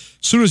forth.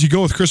 As soon as you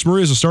go with Chris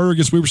Murray as a starter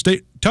against Weber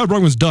State, Tyler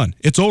Bruckman's done.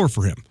 It's over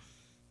for him.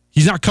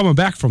 He's not coming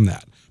back from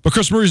that. But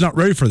Chris Murray's not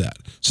ready for that.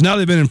 So now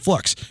they've been in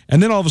flux.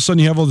 And then all of a sudden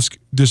you have all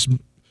this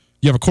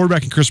you have a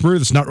quarterback in Chris Murray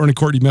that's not running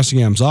Courtney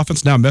Messingham's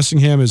offense. Now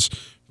Messingham is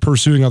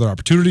pursuing other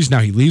opportunities. Now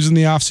he leaves in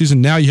the offseason.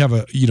 Now you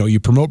have you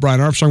promote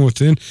Brian Armstrong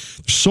within.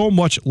 There's so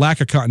much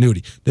lack of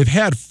continuity. They've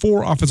had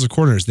 4 offensive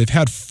coordinators. They've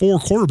had 4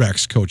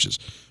 quarterbacks coaches.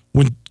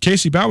 When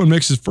Casey Bauman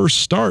makes his first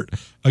start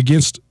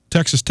against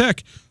Texas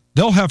Tech,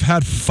 they'll have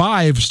had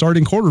 5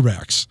 starting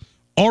quarterbacks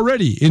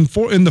already in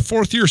the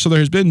 4th year, so there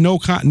has been no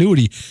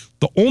continuity.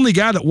 The only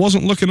guy that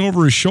wasn't looking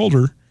over his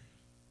shoulder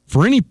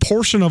for any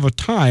portion of a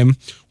time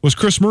was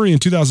Chris Murray in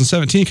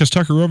 2017 because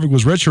Tucker Rovig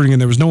was redshirting and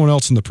there was no one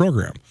else in the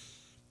program.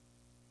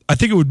 I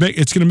think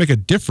it's going to make a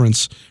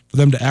difference for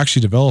them to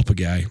actually develop a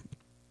guy.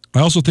 I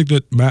also think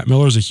that Matt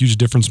Miller is a huge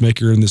difference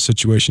maker in this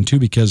situation too,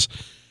 because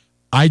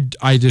I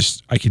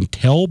can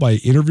tell by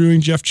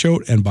interviewing Jeff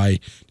Choate and by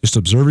just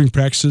observing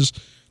practices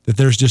that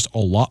there's just a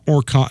lot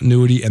more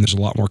continuity and there's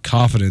a lot more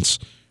confidence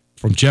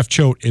from Jeff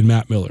Choate in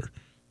Matt Miller.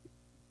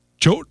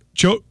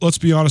 Choate, let's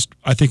be honest,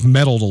 I think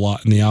meddled a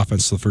lot in the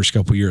offense the first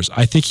couple of years.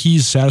 I think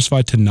he's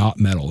satisfied to not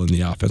meddle in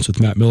the offense with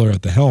Matt Miller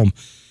at the helm.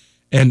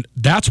 And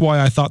that's why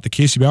I thought that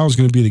Casey Bauman was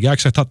going to be the guy,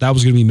 because I thought that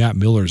was going to be Matt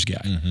Miller's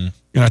guy. Mm-hmm.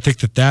 And I think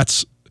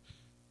that's,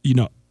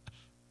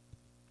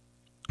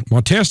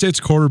 Montana State's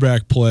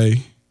quarterback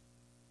play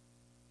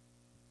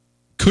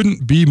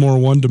couldn't be more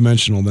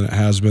one-dimensional than it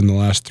has been the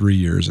last 3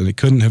 years, and it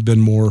couldn't have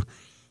been more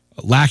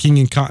lacking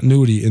in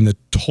continuity in the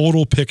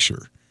total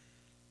picture.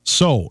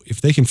 So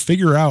if they can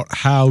figure out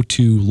how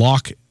to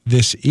lock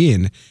this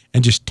in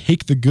and just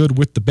take the good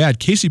with the bad,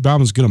 Casey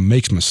Bauman's going to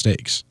make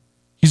mistakes.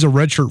 He's a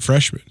redshirt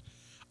freshman.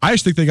 I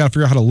just think they got to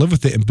figure out how to live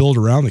with it and build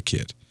around the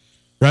kid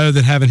rather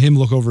than having him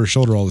look over his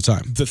shoulder all the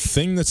time. The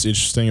thing that's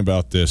interesting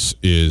about this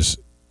is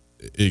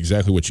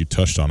exactly what you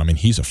touched on. I mean,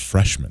 he's a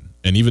freshman,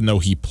 and even though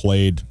he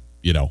played,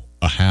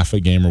 a half a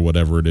game or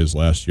whatever it is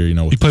last year,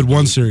 he played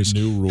one series.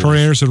 Troy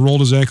Anderson rolled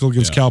his ankle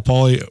against Cal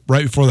Poly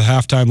right before the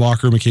halftime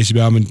locker room, and Casey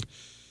Bauman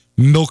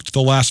milked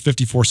the last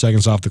 54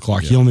 seconds off the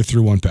clock. Yeah. He only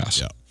threw one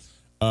pass.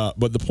 Yeah.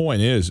 But the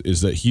point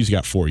is that he's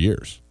got 4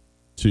 years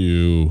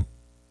to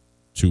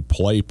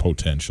play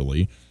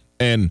potentially.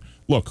 And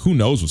look, who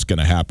knows what's going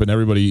to happen?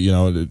 Everybody,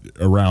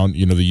 around,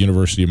 the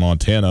University of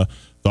Montana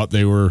thought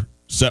they were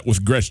set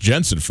with Gretsch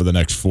Jensen for the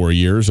next 4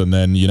 years, and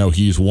then,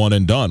 he's one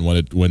and done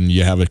when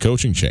you have a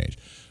coaching change.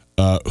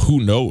 Who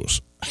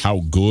knows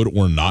how good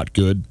or not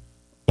good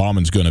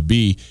Bauman's going to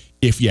be?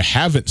 If you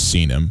haven't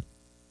seen him,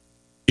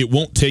 it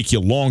won't take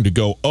you long to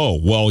go, oh,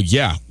 well,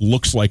 yeah,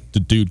 looks like the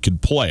dude can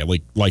play.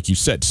 Like you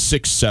said,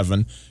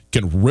 6'7",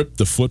 can rip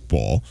the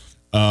football.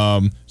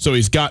 So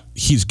he's got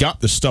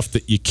the stuff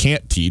that you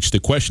can't teach. The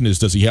question is,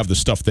 does he have the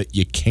stuff that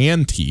you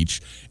can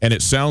teach? And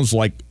it sounds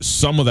like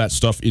some of that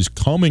stuff is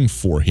coming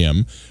for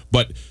him.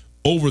 But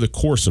over the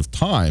course of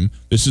time,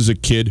 this is a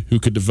kid who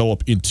could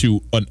develop into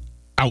an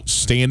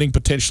outstanding,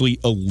 potentially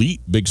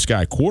elite Big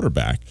Sky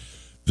quarterback.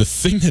 The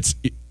thing that's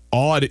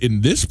odd in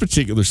this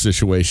particular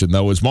situation,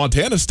 though, is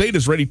Montana State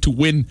is ready to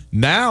win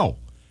now.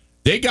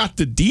 They got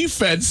the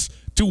defense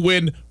to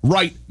win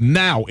right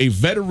now, a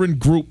veteran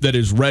group that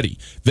is ready.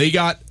 They've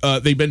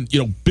been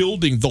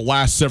building the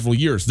last several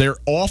years. Their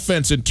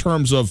offense, in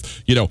terms of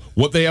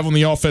what they have on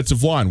the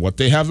offensive line, what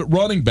they have at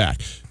running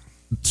back,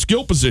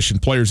 skill position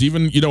players,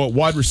 even at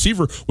wide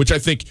receiver, which I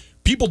think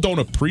people don't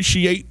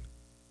appreciate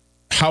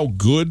how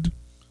good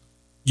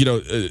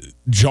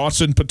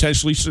Johnson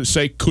potentially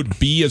could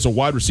be as a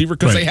wide receiver,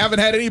 because they haven't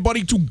had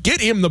anybody to get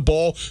him the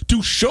ball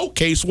to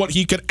showcase what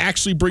he could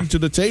actually bring to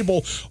the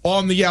table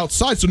on the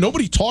outside. So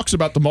nobody talks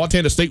about the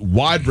Montana State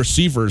wide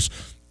receivers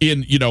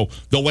in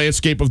the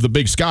landscape of the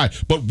Big Sky.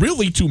 But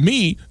really, to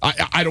me,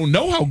 I don't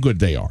know how good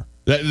they are.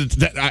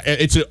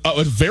 It's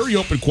a very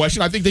open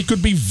question. I think they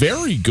could be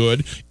very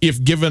good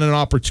if given an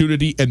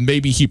opportunity, and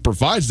maybe he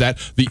provides that.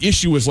 The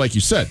issue is, like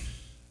you said,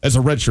 as a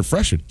redshirt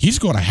freshman, he's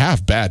going to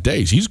have bad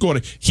days.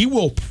 He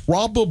will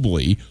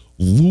probably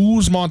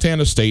lose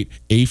Montana State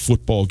a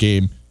football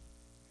game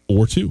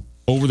or two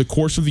over the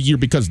course of the year,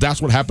 because that's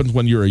what happens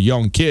when you're a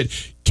young kid.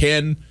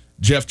 Can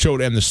Jeff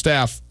Choate and the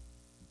staff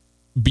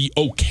be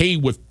okay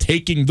with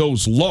taking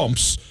those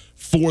lumps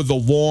for the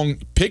long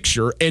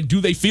picture? And do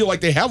they feel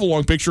like they have a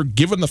long picture,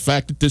 given the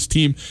fact that this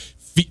team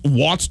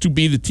wants to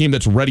be the team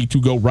that's ready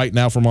to go right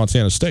now for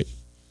Montana State?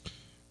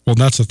 Well,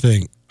 that's the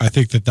thing. I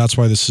think that's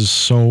why this is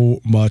so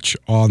much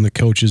on the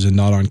coaches and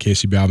not on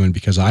Casey Bauman,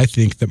 because I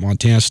think that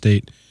Montana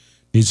State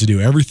needs to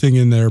do everything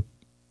in their.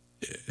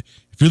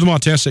 If you're the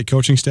Montana State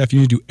coaching staff, you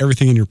need to do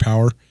everything in your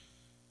power.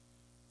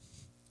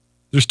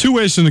 There's two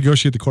ways to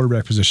negotiate the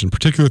quarterback position,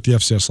 particularly at the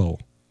FCS level.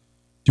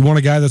 Do you want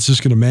a guy that's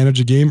just going to manage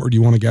a game, or do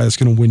you want a guy that's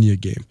going to win you a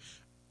game?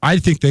 I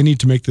think they need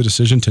to make the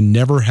decision to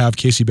never have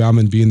Casey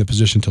Bauman be in the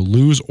position to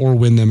lose or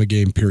win them a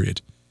game,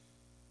 period.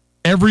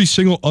 Every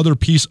single other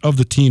piece of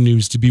the team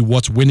needs to be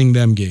what's winning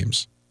them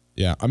games.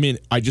 Yeah, I mean,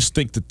 I just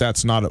think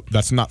that's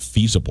not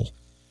feasible.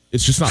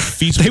 It's just not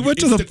feasible. They went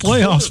to the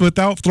playoffs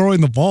without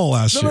throwing the ball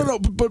last year. No.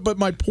 But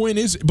my point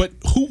is, but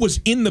who was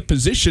in the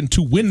position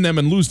to win them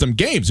and lose them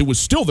games? It was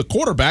still the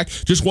quarterback,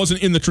 just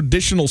wasn't in the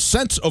traditional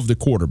sense of the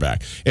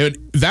quarterback, and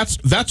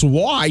that's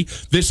why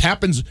this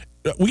happens.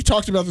 We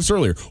talked about this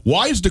earlier.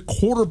 Why is the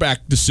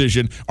quarterback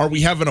decision? Are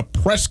we having a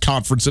press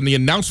conference and the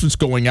announcements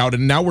going out,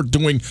 and now we're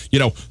doing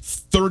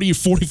 30,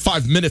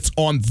 45 minutes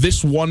on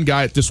this one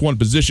guy at this one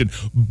position?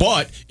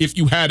 But if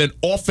you had an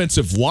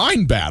offensive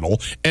line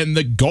battle and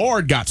the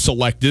guard got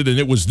selected and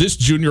it was this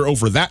junior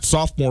over that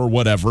sophomore or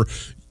whatever,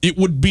 it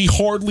would be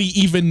hardly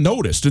even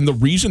noticed. And the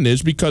reason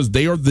is because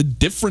they are the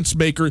difference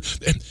maker.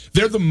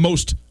 They're the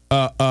most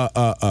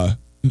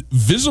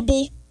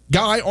visible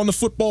guy on the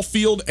football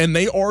field, and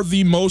they are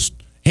the most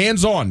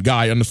hands-on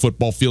guy on the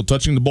football field,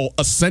 touching the ball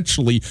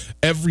essentially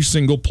every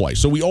single play.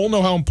 So we all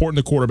know how important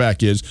the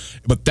quarterback is,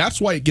 but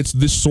that's why it gets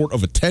this sort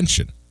of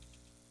attention.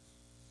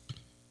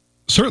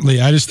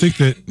 Certainly. I just think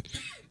that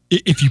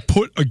if you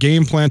put a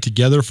game plan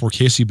together for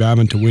Casey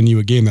Bauman to win you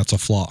a game, that's a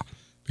flaw,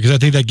 because I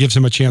think that gives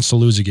him a chance to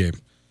lose a game.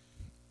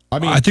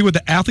 I think with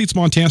the athletes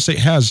Montana State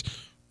has,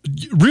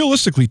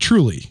 realistically,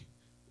 truly,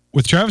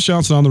 with Travis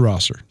Johnson on the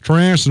roster, Troy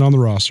Anderson on the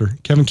roster,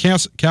 Kevin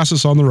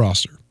Cassis on the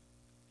roster,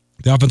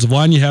 the offensive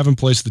line you have in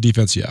place, the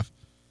defense you have,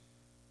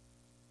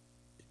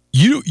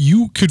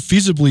 you could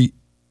feasibly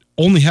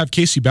only have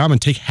Casey Bauman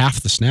take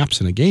half the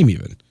snaps in a game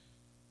even.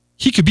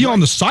 He could be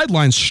on the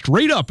sidelines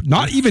straight up,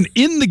 not even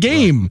in the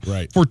game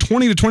for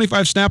 20 to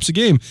 25 snaps a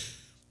game.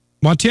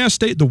 Montana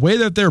State, the way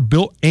that they're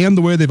built and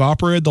the way they've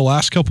operated the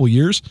last couple of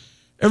years,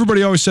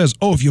 everybody always says,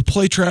 if you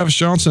play Travis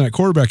Johnson at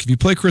quarterback, if you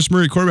play Chris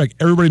Murray at quarterback,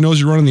 everybody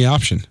knows you're running the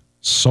option.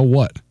 So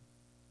what?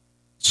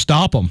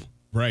 Stop them.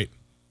 Right.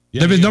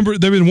 Yeah, they've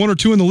been 1 or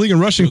 2 in the league in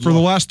rushing for the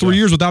last 3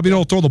 years without being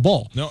able to throw the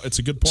ball. No, it's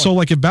a good point.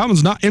 So, if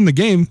Bauman's not in the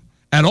game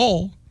at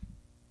all,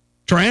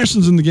 Troy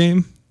Anderson's in the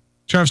game,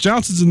 Travis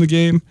Johnson's in the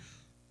game,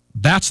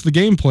 that's the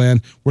game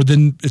plan, where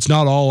then it's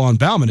not all on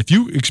Bauman. If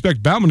you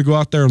expect Bauman to go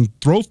out there and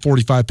throw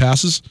 45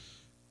 passes,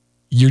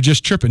 you're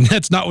just tripping.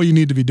 That's not what you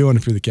need to be doing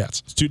if you're the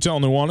Cats. It's Tutel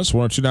and Nuanez,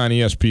 102.9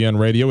 ESPN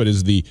Radio. It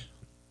is the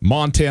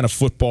Montana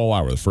Football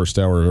Hour, the first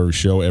hour of every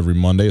show every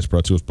Monday. It's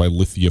brought to us by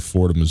Lithia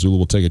Ford of Missoula.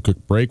 We'll take a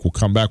quick break. We'll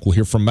come back. We'll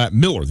hear from Matt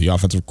Miller, the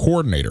offensive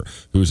coordinator,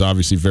 who is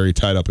obviously very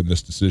tied up in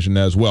this decision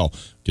as well.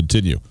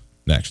 Continue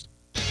next.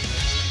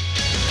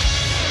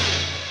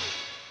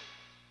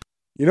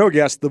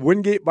 Guest, the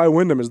Wingate by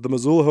Wyndham is the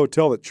Missoula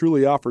hotel that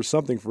truly offers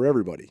something for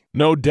everybody.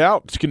 No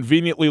doubt. It's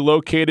conveniently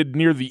located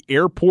near the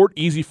airport,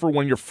 easy for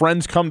when your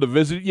friends come to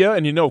visit you,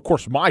 and of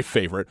course, my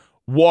favorite,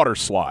 water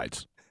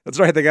slides. That's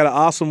right. They got an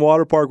awesome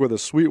water park with a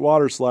sweet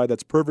water slide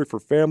that's perfect for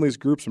families,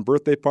 groups, and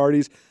birthday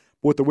parties.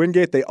 But with the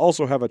Wingate, they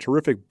also have a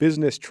terrific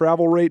business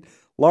travel rate,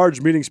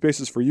 large meeting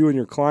spaces for you and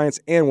your clients,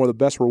 and one of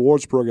the best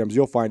rewards programs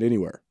you'll find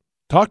anywhere.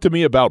 Talk to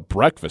me about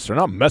breakfast. They're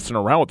not messing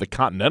around with the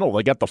Continental.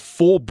 They got the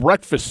full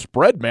breakfast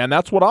spread, man.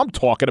 That's what I'm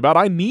talking about.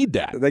 I need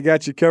that. They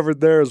got you covered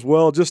there as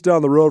well. Just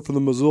down the road from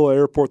the Missoula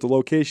Airport, the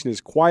location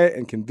is quiet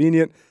and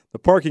convenient. The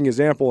parking is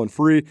ample and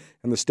free,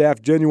 and the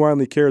staff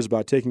genuinely cares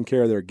about taking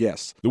care of their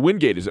guests. The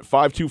Wingate is at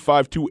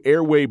 5252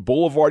 Airway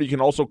Boulevard. You can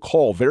also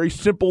call. Very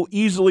simple,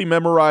 easily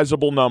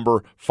memorizable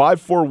number,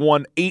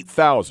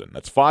 541-8000.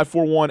 That's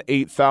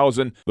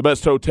 541-8000. The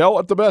best hotel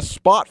at the best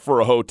spot for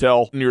a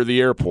hotel near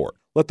the airport.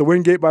 Let the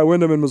Wingate by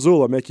Wyndham in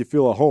Missoula make you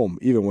feel at home,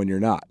 even when you're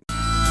not. Up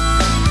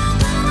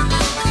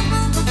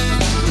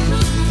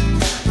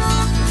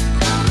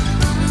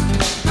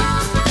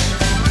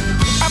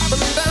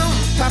and down,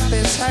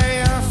 Papa's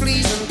hair,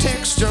 fleas and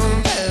ticks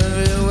jump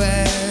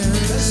everywhere.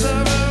 This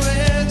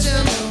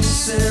original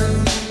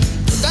sin.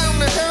 Down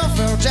the hill,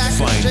 Phil Jack.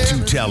 Find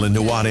Tutel and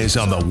Nuanez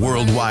on the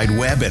World Wide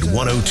Web at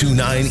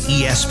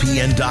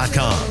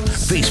 1029ESPN.com,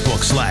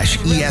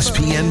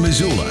 Facebook/ESPN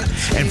Missoula.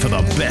 And for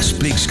the best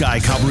Big Sky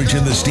coverage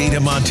in the state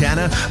of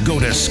Montana, go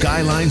to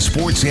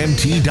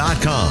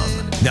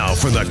SkylineSportsMT.com. Now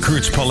from the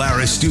Kurtz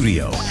Polaris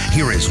studio,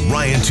 here is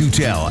Ryan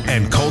Tutel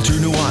and Colter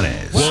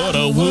Nuanez. What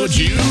would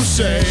you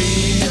say?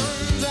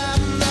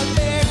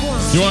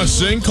 You want to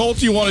sing,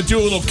 Colt? You want to do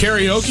a little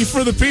karaoke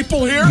for the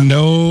people here?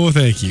 No,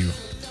 thank you.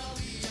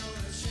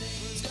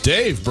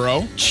 Dave,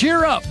 bro.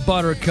 Cheer up,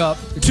 Buttercup.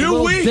 It's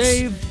 2 weeks.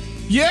 Dave.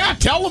 Yeah,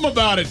 tell them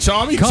about it,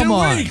 Tommy. Come 2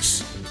 on.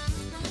 weeks.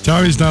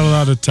 Tommy's not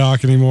allowed to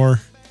talk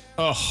anymore.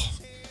 Oh.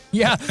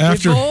 Yeah,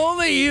 if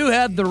only you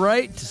had the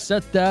right to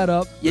set that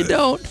up. You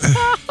don't.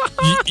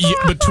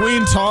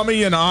 Between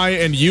Tommy and I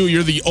and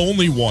you're the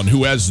only one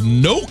who has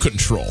no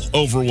control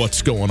over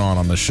what's going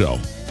on the show.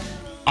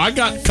 I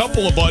got a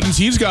couple of buttons.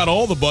 He's got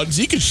all the buttons.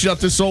 He can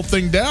shut this whole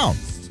thing down.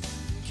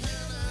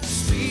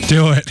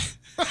 Do it.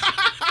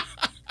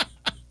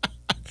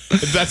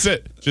 That's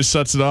it. Just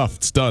shuts it off.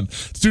 It's done.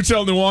 It's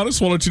Tutel Nuanez,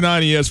 102.9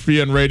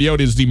 ESPN Radio.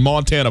 It is the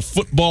Montana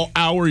Football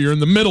Hour. You're in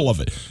the middle of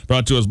it.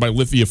 Brought to us by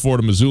Lithia Ford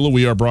of Missoula.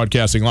 We are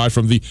broadcasting live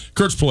from the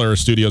Kurtz Polaris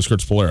Studios.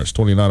 Kurtz Polaris,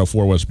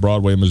 2904 West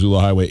Broadway,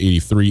 Missoula Highway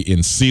 83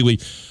 in Sealy.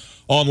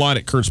 Online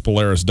at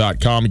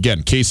KurtzPolaris.com.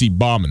 Again, Casey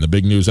Bauman, the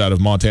big news out of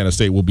Montana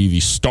State, will be the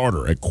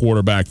starter at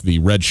quarterback. The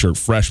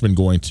redshirt freshman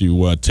going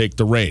to take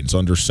the reins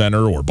under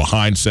center or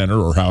behind center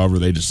or however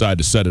they decide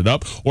to set it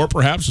up. Or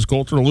perhaps, as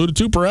Colter alluded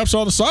to, perhaps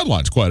on the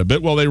sidelines quite a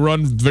bit while they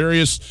run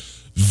various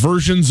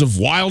versions of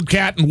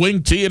Wildcat and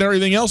Wing T and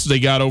everything else they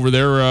got over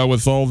there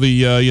with all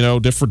the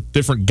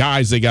different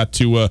guys they got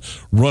to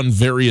run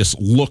various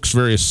looks,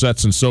 various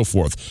sets, and so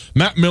forth.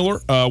 Matt Miller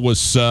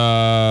was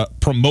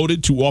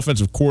promoted to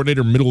offensive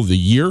coordinator middle of the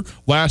year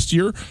last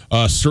year.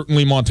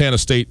 Certainly Montana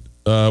State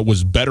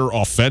was better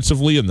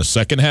offensively in the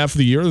second half of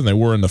the year than they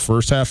were in the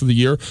first half of the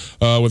year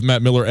with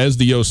Matt Miller as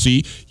the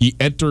OC. He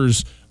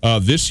enters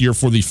this year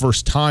for the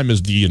first time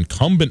as the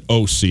incumbent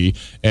OC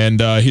and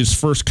his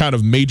first kind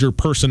of major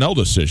personnel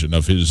decision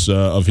of his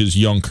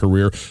young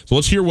career. So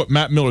let's hear what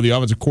Matt Miller, the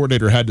offensive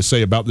coordinator, had to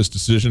say about this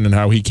decision and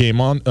how he came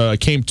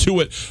to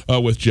it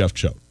with Jeff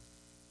Choate.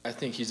 I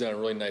think he's done a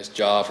really nice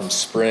job from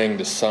spring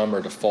to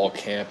summer to fall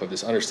camp of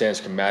just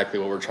understanding schematically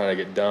what we're trying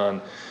to get done,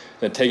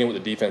 then taking what the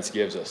defense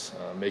gives us,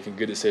 making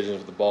good decisions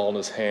with the ball in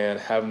his hand,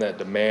 having that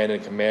demand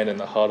and command in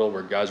the huddle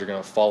where guys are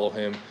going to follow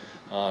him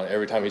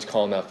every time he's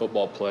calling that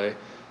football play.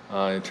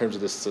 In terms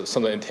of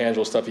some of the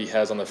intangible stuff he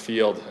has on the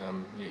field,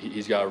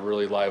 he's got a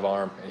really live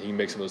arm, and he can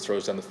make some of those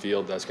throws down the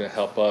field. That's going to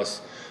help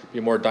us be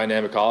a more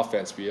dynamic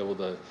offense, be able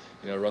to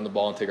run the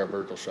ball and take our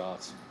vertical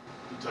shots.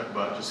 You talk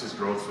about just his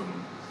growth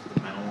from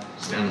the mental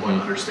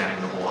standpoint,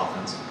 understanding the whole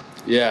offense.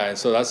 Yeah, and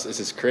so it's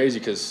just crazy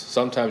because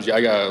sometimes I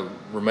got to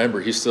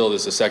remember he's still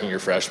just a second-year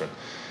freshman.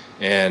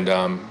 And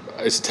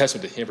it's a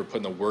testament to him for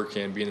putting the work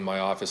in, being in my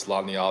office a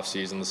lot in the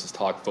offseason. Let's just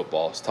talk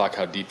football. Let's talk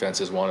how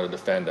defenses want to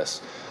defend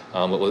us.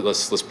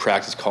 Let's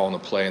practice calling the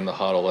play in the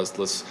huddle.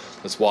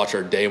 Let's watch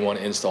our day one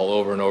install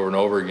over and over and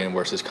over again,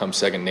 where it's just come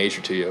second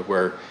nature to you,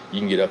 where you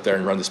can get up there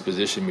and run this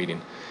position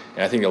meeting.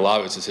 And I think a lot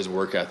of it's just his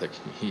work ethic.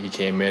 He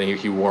came in,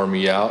 he wore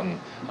me out, and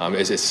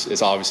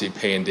it's obviously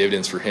paying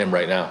dividends for him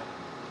right now.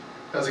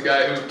 As a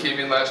guy who came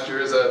in last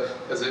year as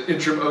an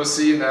interim OC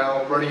and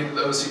now running into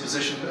the OC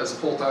position as a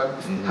full-time,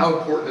 how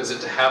important is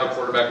it to have a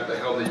quarterback at the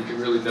helm that you can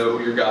really know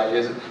who your guy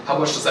is? And how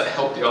much does that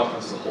help the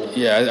offense as a whole?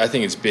 Yeah, I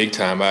think it's big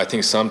time. I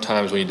think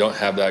sometimes when you don't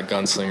have that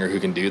gunslinger who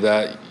can do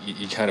that,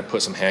 you kind of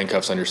put some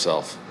handcuffs on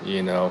yourself.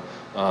 Now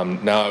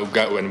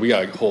we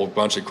got a whole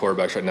bunch of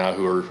quarterbacks right now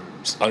who are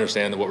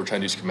understanding what we're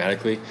trying to do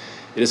schematically.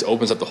 It just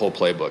opens up the whole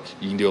playbook.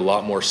 You can do a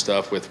lot more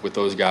stuff with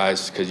those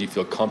guys because you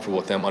feel comfortable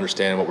with them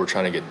understanding what we're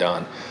trying to get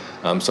done.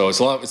 So it's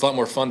a lot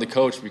more fun to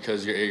coach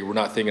because we're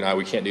not thinking,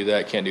 we can't do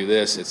that, can't do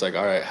this. It's like,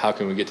 all right, how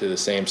can we get to the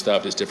same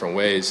stuff just different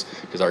ways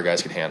because our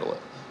guys can handle it.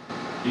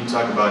 You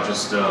talk about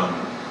just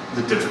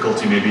the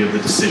difficulty maybe of the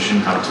decision,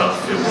 how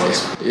tough it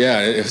was.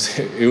 Yeah,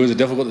 it was a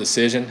difficult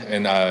decision,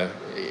 and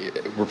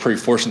we're pretty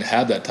fortunate to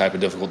have that type of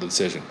difficult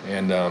decision.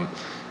 And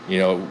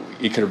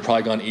it could have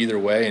probably gone either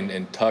way,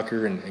 and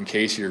Tucker and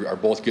Casey are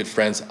both good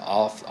friends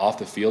off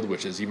the field,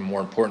 which is even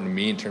more important to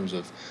me in terms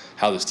of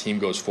how this team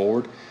goes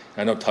forward.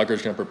 I know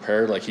Tucker's going to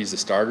prepare like he's the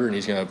starter, and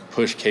he's going to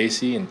push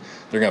Casey, and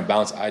they're going to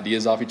bounce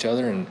ideas off each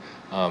other, and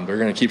they're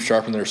going to keep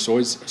sharpening their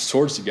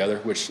swords together,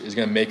 which is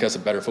going to make us a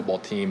better football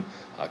team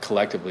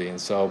collectively. And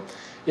so,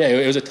 yeah,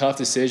 it was a tough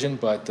decision,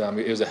 but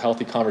it was a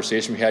healthy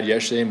conversation we had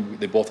yesterday, and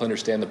they both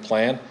understand the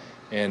plan,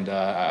 and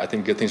I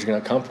think good things are going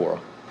to come for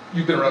them.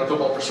 You've been around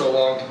football for so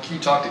long. Can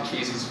you talk to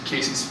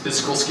Casey's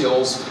physical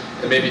skills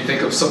and maybe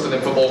think of something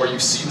in football where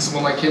you've seen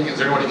someone like him? Is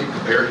there anyone you can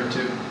compare him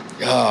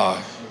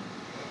to?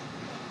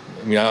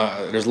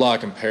 There's a lot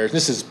of comparisons.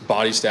 This is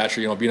body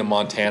stature. Being a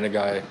Montana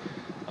guy,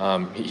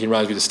 he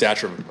reminds me of the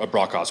stature of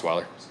Brock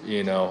Osweiler.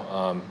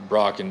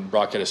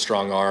 Brock had a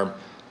strong arm,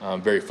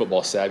 very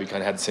football savvy.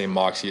 Kind of had the same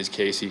moxie as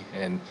Casey,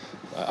 and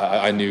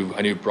I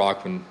knew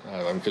Brock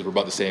because we're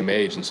about the same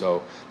age, and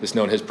so just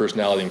knowing his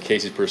personality and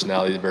Casey's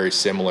personality is very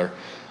similar.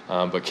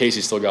 But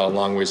Casey's still got a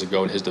long ways to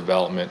go in his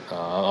development.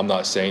 I'm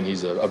not saying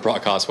he's a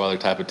Brock Osweiler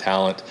type of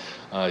talent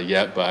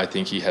yet, but I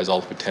think he has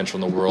all the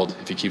potential in the world.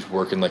 If he keeps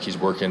working like he's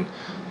working,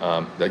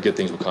 that good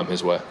things will come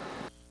his way.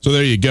 So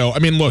there you go. I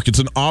mean, look, it's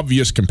an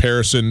obvious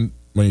comparison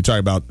when you talk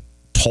about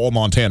tall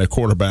Montana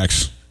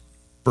quarterbacks.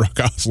 Brock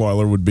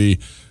Osweiler would be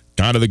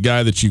kind of the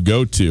guy that you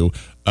go to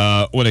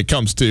when it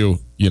comes to,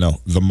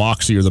 the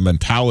moxie or the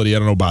mentality. I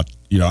don't know about,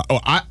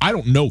 I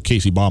don't know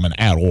Casey Bauman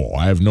at all.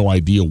 I have no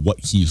idea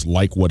what he's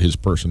like, what his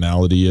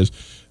personality is,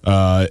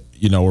 or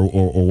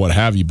what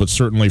have you. But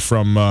certainly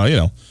from,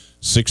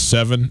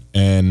 6'7"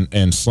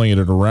 and slinging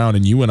it around.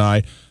 And you and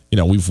I,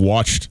 you've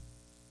watched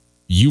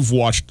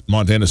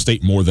Montana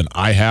State more than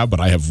I have, but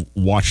I have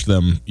watched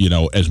them,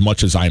 as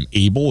much as I'm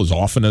able, as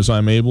often as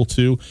I'm able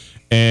to.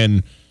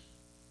 And,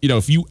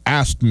 if you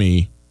asked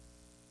me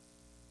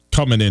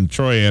coming in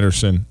Troy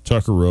Anderson,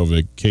 Tucker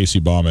Rovig, Casey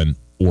Bauman,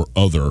 or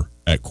other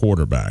at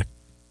quarterback,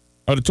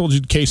 I would have told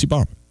you Casey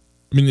Bauman.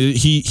 I mean,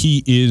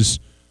 he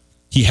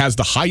has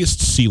the highest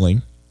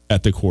ceiling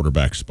at the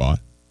quarterback spot,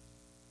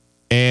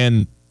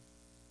 and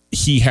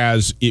he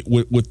has it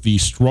with the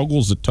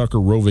struggles that Tucker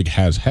Rovig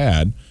has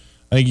had.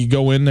 I think you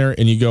go in there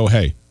and you go,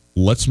 hey,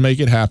 let's make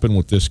it happen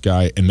with this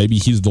guy, and maybe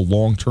he's the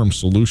long-term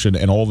solution,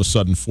 and all of a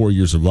sudden 4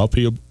 years of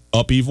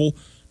upheaval,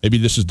 maybe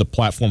this is the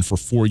platform for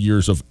 4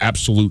 years of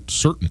absolute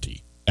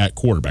certainty at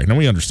quarterback. Now,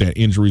 we understand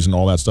injuries and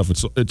all that stuff.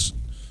 It's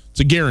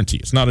a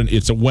guarantee.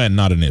 It's a when,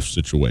 not an if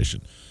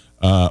situation.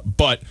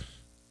 But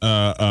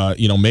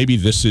maybe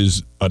this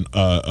is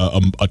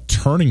a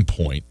turning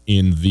point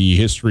in the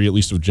history, at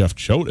least of Jeff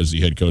Choate as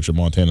the head coach of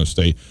Montana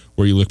State,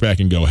 where you look back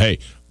and go, hey,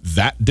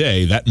 that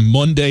day, that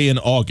Monday in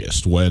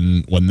August,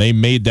 when they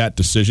made that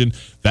decision,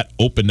 that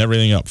opened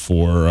everything up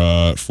for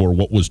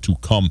what was to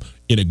come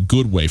in a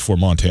good way for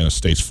Montana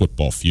State's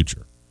football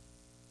future.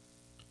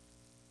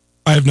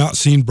 I have not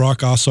seen Brock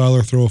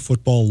Osweiler throw a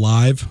football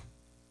live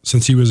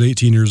since he was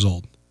 18 years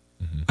old.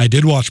 Mm-hmm. I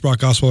did watch Brock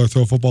Osweiler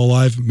throw a football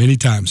live many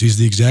times. He's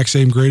the exact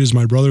same grade as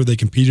my brother. They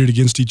competed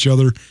against each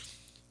other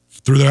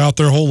throughout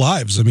their whole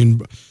lives. I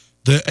mean,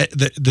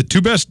 the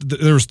two best,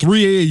 there was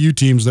 3 AAU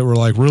teams that were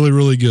like really,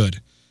 really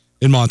good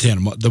in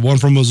Montana. The one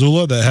from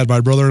Missoula that had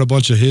my brother and a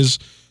bunch of his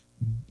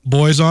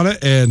boys on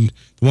it, and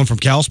the one from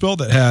Kalispell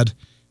that had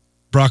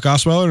Brock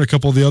Osweiler and a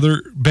couple of the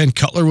other. Ben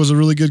Cutler was a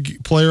really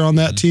good player on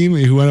that team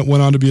who went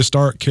on to be a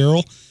star at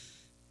Carroll.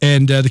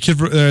 And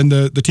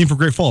the team from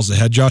Great Falls that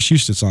had Josh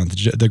Eustace on,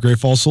 the Great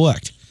Falls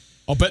Select.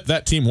 I'll bet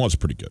that team was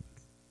pretty good.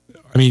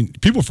 I mean,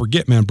 people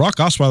forget, man, Brock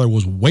Osweiler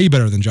was way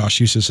better than Josh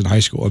Eustace in high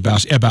school at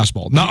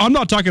basketball. Now, I'm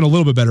not talking a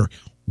little bit better,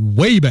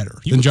 way better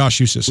than Josh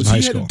Eustace in high school.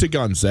 Was he headed to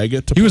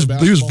Gonzaga to play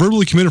basketball? He was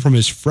verbally committed from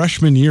his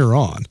freshman year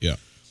on. Yeah.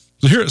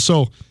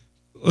 So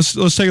let's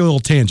take a little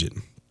tangent.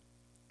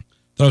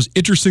 That was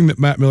interesting that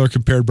Matt Miller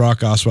compared Brock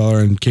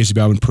Osweiler and Casey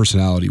Bauman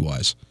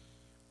personality-wise.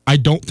 I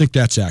don't think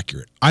that's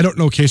accurate. I don't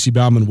know Casey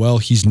Bauman well.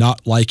 He's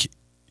not like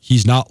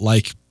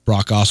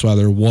Brock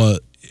Osweiler. What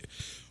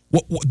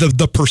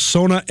the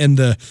persona and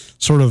the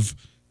sort of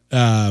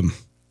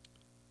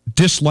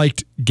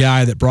disliked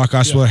guy that Brock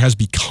Osweiler has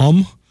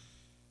become,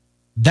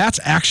 that's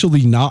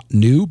actually not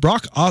new.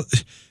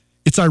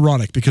 It's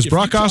ironic because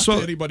Brock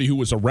Osweiler. Anybody who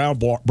was around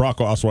Brock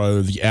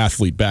Osweiler, the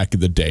athlete back in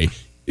the day,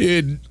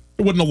 it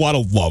wasn't a lot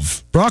of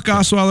love. Brock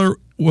Osweiler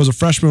was a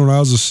freshman when I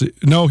was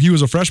he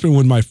was a freshman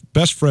when my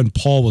best friend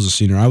Paul was a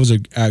senior. I was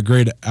a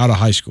grade out of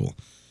high school.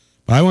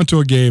 But I went to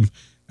a game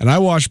and I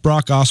watched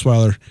Brock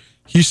Osweiler.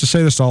 He used to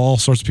say this to all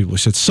sorts of people. He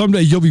said,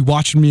 someday you'll be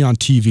watching me on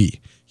TV.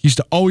 He used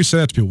to always say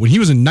that to people when he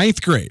was in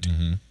 9th grade.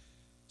 Mm-hmm.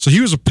 So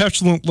he was a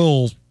petulant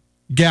little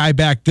guy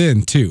back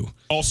then too.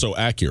 Also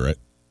accurate.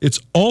 It's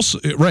also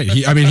right.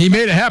 He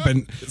made it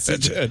happen.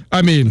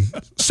 I mean,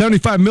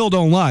 75 mil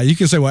don't lie. You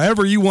can say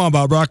whatever you want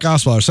about Brock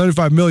Osweiler.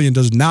 75 million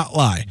does not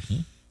lie.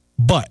 Mm-hmm.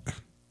 But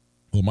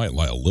it might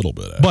lie a little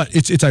bit. Actually. But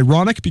it's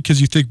ironic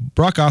because you think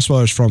Brock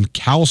Osweiler is from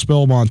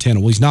Kalispell, Montana.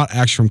 Well, he's not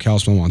actually from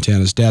Kalispell, Montana.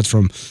 His dad's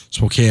from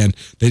Spokane.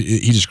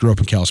 He just grew up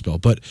in Kalispell.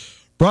 But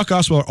Brock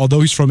Osweiler, although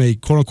he's from a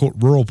quote-unquote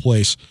rural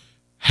place,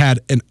 had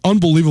an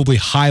unbelievably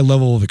high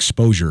level of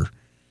exposure.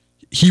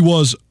 He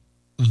was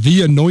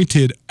the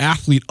anointed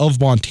athlete of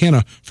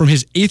Montana from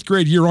his 8th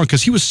grade year on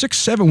because he was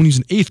 6'7" when he was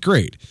in 8th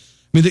grade.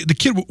 I mean, the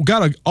kid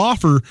got an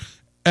offer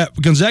at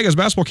Gonzaga's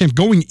basketball camp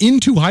going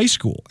into high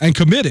school and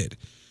committed.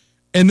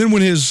 And then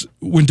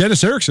when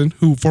Dennis Erickson,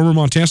 former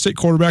Montana State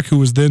quarterback, who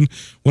went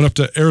up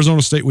to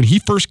Arizona State, when he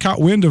first caught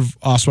wind of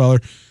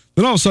Osweiler,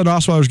 then all of a sudden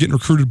Osweiler was getting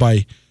recruited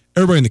by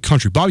everybody in the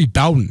country. Bobby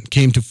Bowden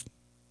came to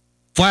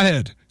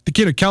Flathead, the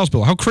kid at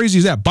Kalispell. How crazy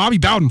is that? Bobby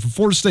Bowden from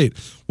Florida State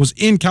was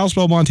in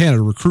Kalispell, Montana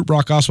to recruit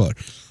Brock Osweiler.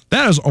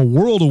 That is a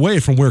world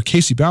away from where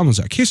Casey Bauman's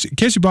at.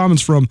 Casey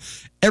Bauman's from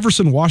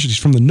Everson, Washington. He's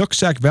from the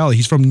Nooksack Valley.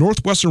 He's from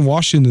northwestern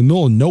Washington in the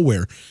middle of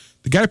nowhere.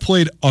 The guy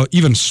played an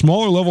even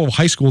smaller level of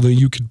high school than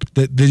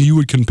you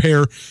would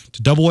compare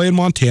to AA in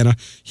Montana.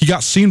 He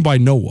got seen by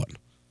no one.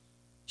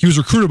 He was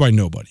recruited by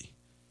nobody.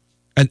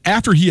 And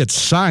after he had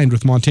signed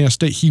with Montana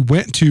State, he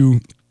went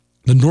to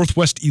the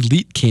Northwest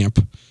Elite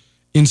Camp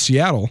in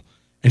Seattle,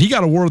 and he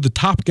got awarded the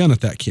Top Gun at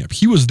that camp.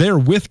 He was there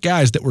with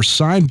guys that were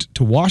signed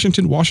to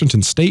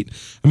Washington State.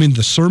 I mean,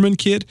 the Sermon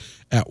kid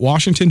at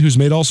Washington, who's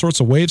made all sorts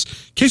of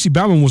waves. Casey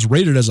Bauman was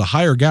rated as a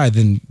higher guy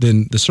than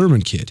the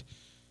Sermon kid.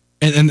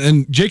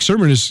 And Jake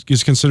Sermon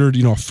is considered, a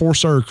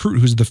 4-star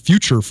recruit who's the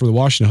future for the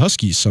Washington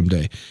Huskies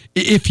someday,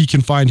 if he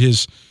can find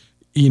his,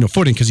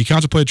 footing, because he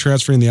contemplated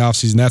transferring in the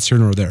offseason. That's here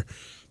nor there.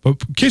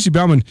 But Casey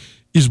Bauman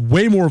is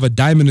way more of a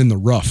diamond in the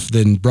rough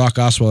than Brock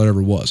Osweiler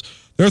ever was.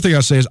 The other thing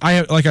I'll say is, I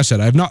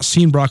have not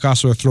seen Brock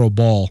Osweiler throw a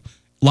ball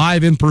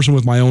live in person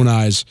with my own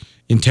eyes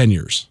in 10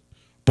 years.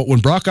 But when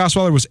Brock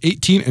Osweiler was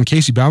 18 and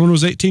Casey Bauman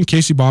was 18,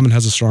 Casey Bauman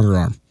has a stronger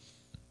arm.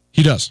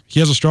 He does. He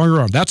has a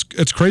stronger arm.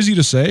 It's crazy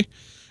to say.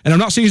 And I'm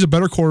not saying he's a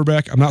better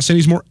quarterback. I'm not saying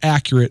he's more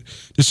accurate.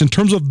 Just in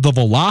terms of the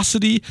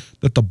velocity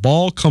that the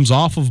ball comes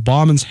off of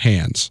Bauman's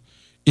hands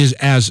is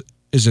as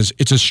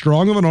it's as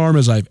strong of an arm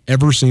as I've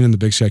ever seen in the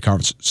Big Sky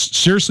Conference.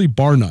 Seriously,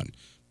 bar none,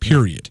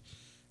 period.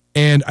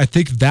 And I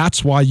think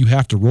that's why you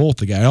have to roll with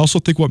the guy. I also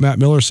think what Matt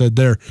Miller said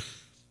there,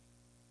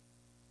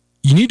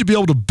 you need to be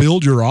able to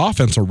build your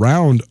offense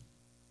around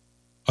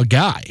a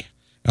guy.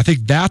 I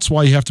think that's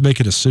why you have to make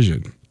a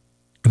decision.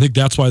 I think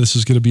that's why this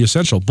is going to be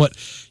essential. But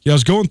I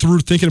was going through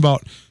thinking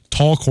about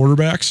tall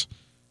quarterbacks.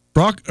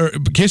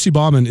 Casey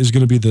Bauman is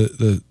going to be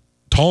the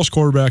tallest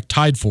quarterback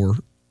tied for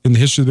in the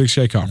history of the Big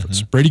Sky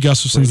Conference. Brady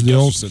Gustafson's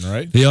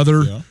the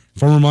other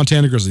former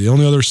Montana Grizzly, the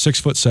only other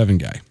 6'7"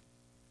 guy.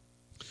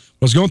 I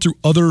was going through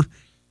other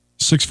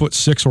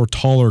 6'6" or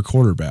taller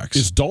quarterbacks.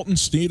 Is Dalton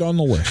Snead on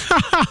the list?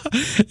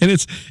 And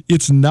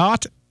it's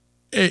not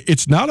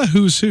a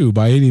who's who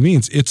by any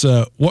means. It's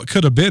a what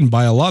could have been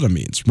by a lot of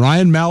means.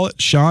 Ryan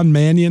Mallett, Sean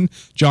Mannion,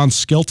 John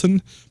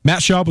Skelton.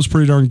 Matt Schaub was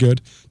pretty darn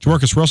good.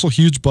 Jamarcus Russell,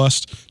 huge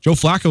bust. Joe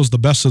Flacco's the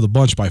best of the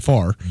bunch by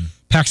far.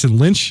 Paxton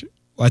Lynch,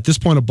 at this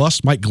point, a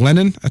bust. Mike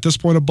Glennon, at this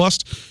point, a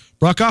bust.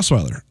 Brock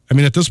Osweiler. I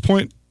mean, at this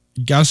point,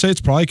 you got to say it's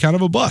probably kind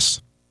of a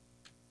bust.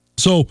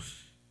 So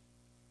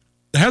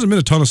there hasn't been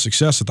a ton of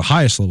success at the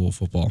highest level of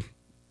football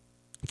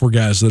for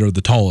guys that are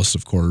the tallest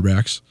of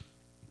quarterbacks.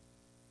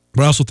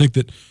 But I also think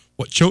that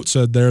what Choate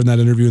said there in that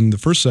interview in the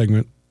first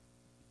segment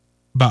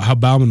about how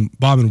Bauman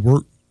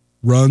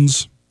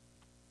runs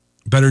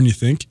better than you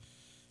think,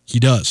 he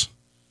does.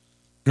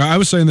 Now, I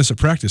was saying this at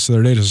practice the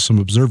other day to some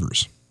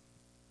observers.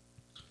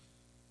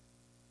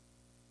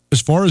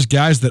 As far as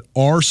guys that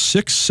are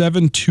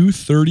 6'7",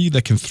 230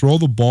 that can throw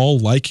the ball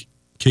like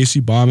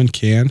Casey Bauman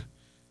can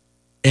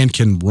and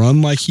can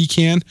run like he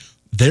can,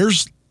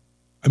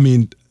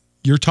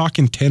 you're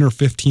talking 10 or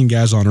 15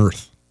 guys on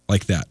earth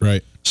like that.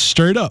 Right.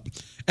 Straight up.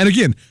 And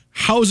again,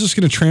 how is this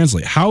going to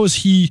translate? How does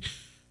he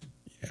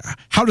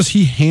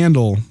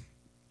handle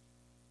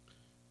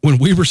when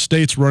Weber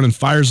State's running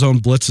fire zone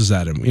blitzes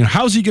at him?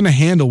 How is he going to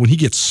handle when he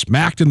gets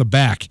smacked in the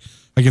back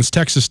against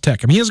Texas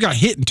Tech? I mean, he hasn't got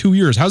hit in 2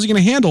 years. How's he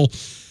going to handle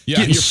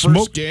getting your smoked?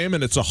 First game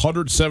and it's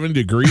 170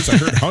 degrees. I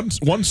heard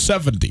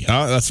 170.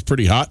 Huh? That's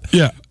pretty hot.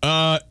 Yeah.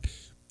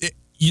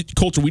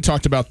 Coulter, we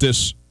talked about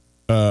this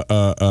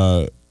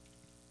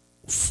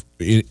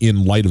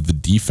in light of the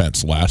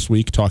defense last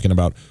week, talking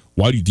about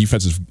why do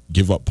defenses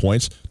give up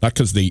points? Not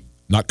because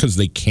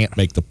they can't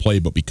make the play,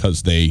 but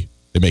because they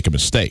make a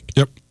mistake.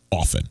 Yep.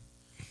 Often.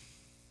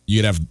 You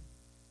could have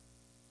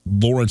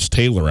Lawrence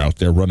Taylor out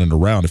there running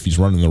around if he's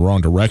running in the wrong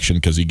direction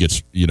because he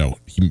gets,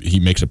 he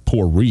makes a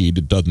poor read.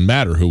 It doesn't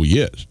matter who he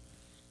is.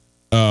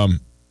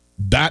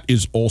 That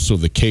is also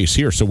the case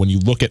here. So when you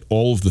look at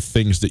all of the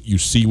things that you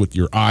see with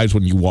your eyes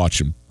when you watch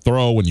him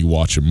throw, when you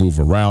watch him move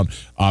around,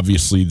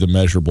 obviously the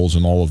measurables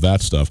and all of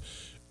that stuff,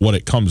 what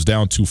it comes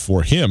down to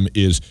for him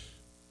is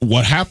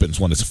what happens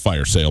when it's a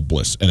fire sale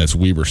bliss and it's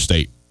Weber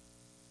State,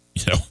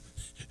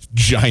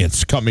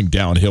 giants coming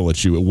downhill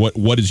at you.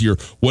 What is your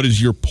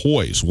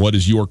poise? What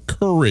is your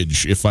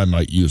courage, if I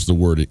might use the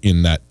word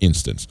in that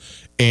instance?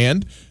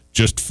 And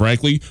just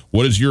frankly,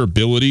 what is your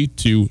ability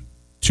to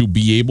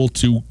be able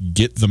to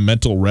get the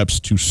mental reps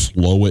to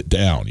slow it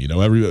down?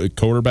 Every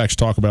quarterbacks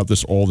talk about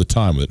this all the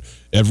time. That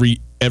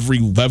every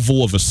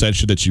level of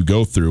ascension that you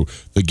go through,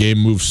 the game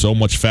moves so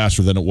much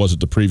faster than it was at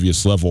the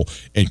previous level.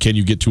 And can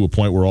you get to a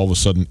point where all of a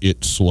sudden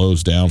it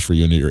slows down for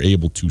you and you're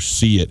able to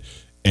see it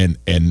and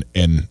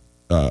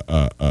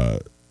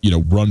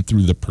run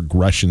through the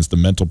progressions, the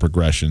mental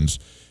progressions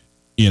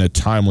in a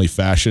timely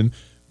fashion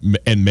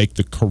and make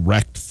the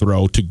correct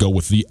throw to go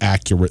with the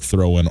accurate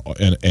throw and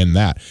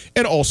that.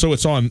 And also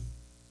it's on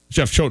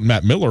Jeff Choate and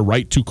Matt Miller,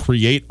 right, to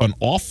create an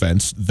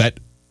offense that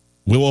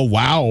will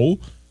allow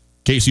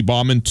Casey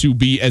Bauman to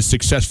be as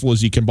successful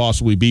as he can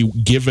possibly be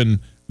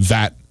given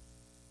that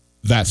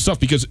stuff.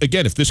 Because,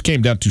 again, if this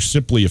came down to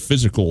simply a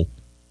physical,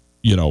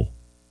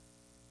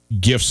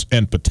 gifts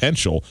and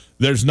potential,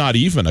 there's not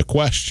even a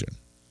question.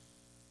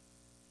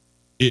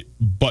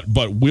 But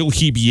will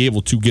he be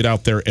able to get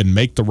out there and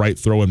make the right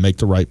throw and make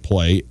the right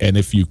play? And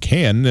if you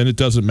can, then it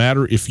doesn't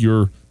matter if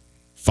you're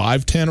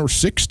 5'10" or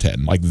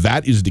 6'10". Like,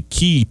 that is the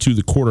key to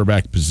the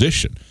quarterback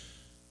position.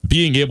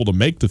 Being able to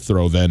make the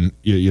throw, then,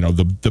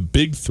 the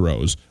big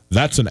throws,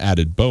 that's an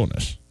added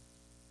bonus.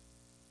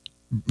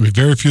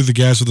 Very few of the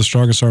guys with the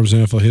strongest arms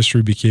in NFL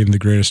history became the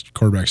greatest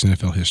quarterbacks in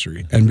NFL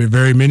history. And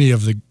very many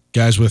of the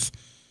guys with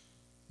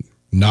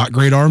not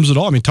great arms at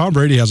all. I mean, Tom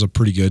Brady has a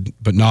pretty good,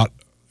 but not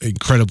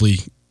incredibly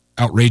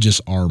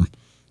outrageous arm.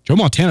 Joe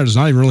Montana does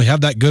not even really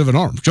have that good of an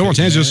arm. Joe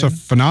Montana's just a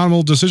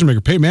phenomenal decision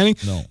maker. Peyton Manning,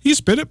 he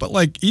spit it, but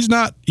he's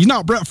not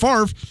Brett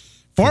Favre.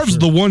 Favre's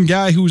the one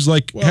guy who's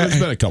there's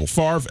been a couple.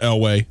 Favre,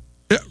 Elway.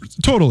 Yeah,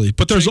 totally.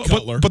 But there's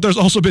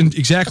also been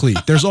Jay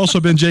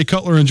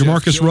Cutler and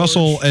Jamarcus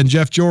Russell and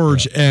Jeff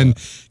George and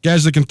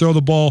guys that can throw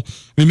the ball.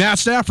 I mean, Matt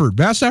Stafford.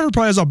 Matt Stafford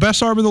probably has the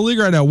best arm in the league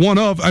right now.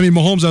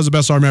 Mahomes has the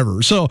best arm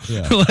ever. So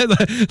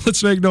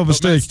let's make no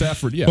mistake. Matt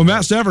Stafford,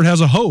 Matt Stafford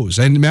has a hose,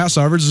 and Matt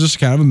Stafford is just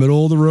kind of a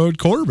middle of the road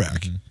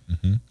quarterback.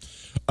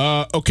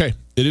 Mm-hmm. Okay,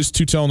 it is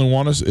Tutel and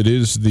Nuanez. It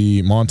is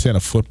the Montana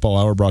Football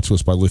Hour brought to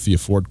us by Lithia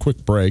Ford.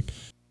 Quick break.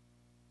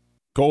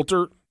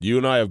 Coulter, You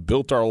and I have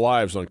built our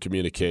lives on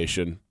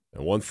communication,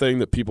 and one thing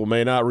that people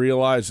may not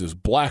realize is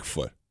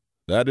Blackfoot.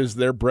 That is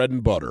their bread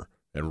and butter.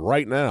 And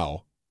right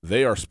now,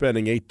 they are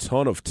spending a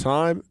ton of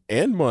time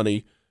and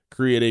money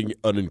creating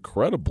an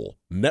incredible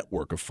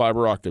network of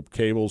fiber optic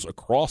cables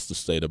across the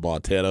state of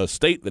Montana, a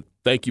state that,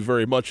 thank you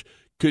very much,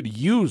 could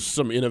use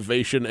some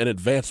innovation and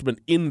advancement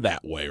in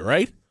that way,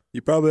 right?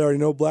 You probably already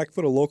know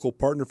Blackfoot, a local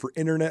partner for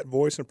internet,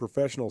 voice, and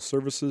professional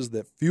services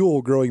that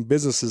fuel growing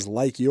businesses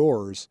like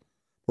yours.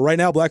 But right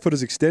now, Blackfoot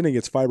is extending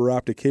its fiber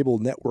optic cable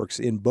networks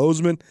in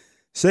Bozeman,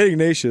 St.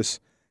 Ignatius,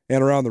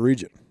 and around the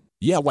region.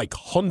 Yeah, like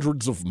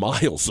hundreds of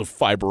miles of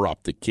fiber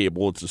optic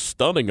cable. It's a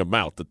stunning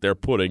amount that they're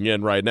putting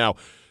in right now.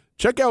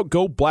 Check out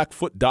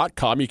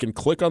goblackfoot.com. You can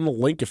click on the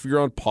link if you're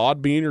on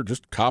Podbean or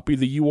just copy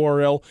the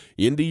URL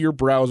into your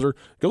browser.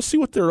 Go see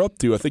what they're up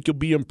to. I think you'll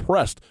be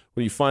impressed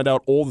when you find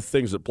out all the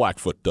things that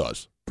Blackfoot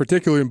does.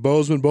 Particularly in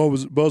Bozeman.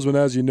 Bozeman,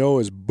 as you know,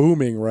 is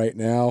booming right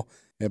now.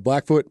 And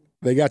Blackfoot,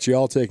 they got you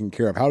all taken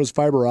care of. How does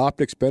fiber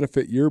optics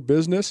benefit your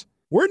business?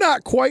 We're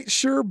not quite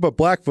sure, but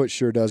Blackfoot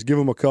sure does. Give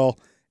them a call,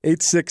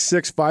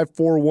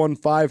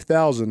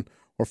 866-541-5000,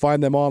 or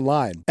find them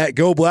online at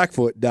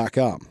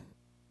goblackfoot.com.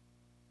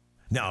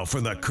 Now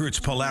from the Kurtz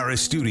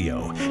Polaris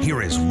studio,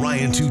 here is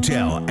Ryan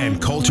Tutel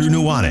and Colter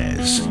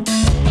Nuanez.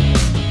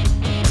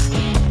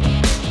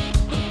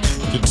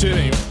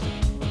 Continue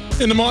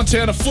in the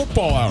Montana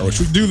Football Hour, which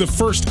we do the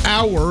first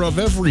hour of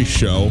every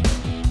show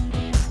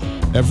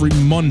every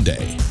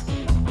Monday.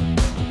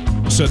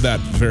 Said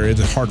that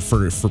it's hard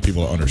for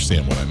people to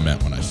understand what I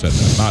meant when I said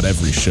that. Not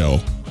every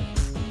show,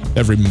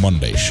 every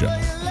Monday show.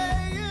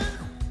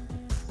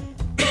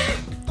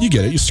 You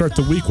get it. You start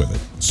the week with it.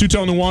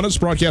 Tutel Nuanez,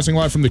 broadcasting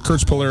live from the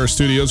Kurtz Polaris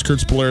studios.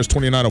 Kurtz Polaris,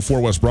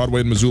 2904 West Broadway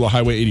in Missoula,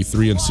 Highway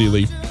 83 in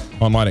Sealy.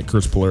 Online at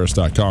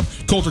kurtzpolaris.com.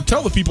 Coulter,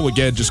 tell the people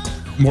again, just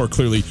more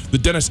clearly, the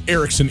Dennis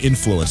Erickson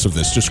influence of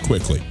this, just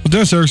quickly. Well,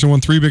 Dennis Erickson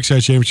won 3 Big Sky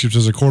championships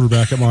as a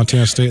quarterback at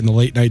Montana State in the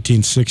late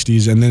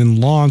 1960s, and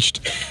then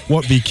launched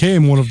what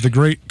became one of the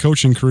great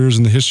coaching careers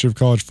in the history of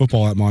college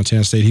football at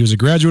Montana State. He was a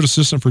graduate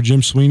assistant for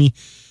Jim Sweeney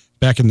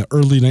back in the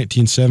early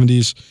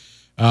 1970s,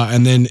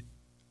 and then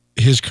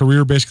his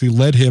career basically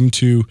led him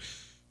to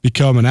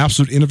become an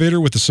absolute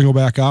innovator with the single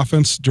back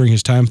offense during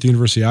his time at the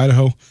University of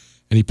Idaho.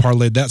 And he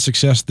parlayed that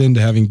success then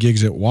to having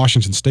gigs at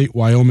Washington State,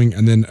 Wyoming,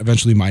 and then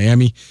eventually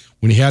Miami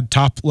when he had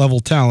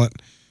top-level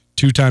talent,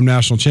 2-time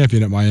national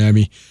champion at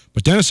Miami.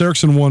 But Dennis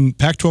Erickson won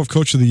Pac-12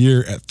 Coach of the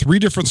Year at 3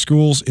 different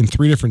schools in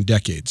 3 different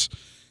decades.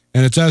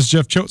 And it's as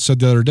Jeff Choate said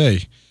the other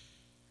day,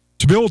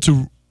 to be able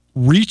to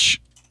reach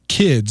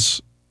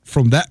kids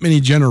from that many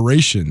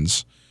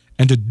generations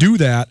and to do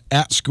that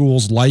at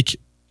schools like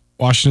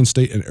Washington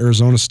State and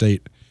Arizona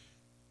State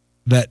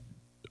that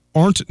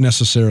aren't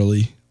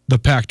necessarily the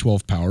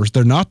Pac-12 powers.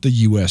 They're not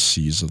the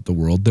USCs of the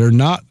world. They're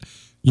not,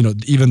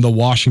 even the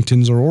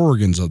Washingtons or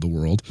Oregons of the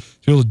world.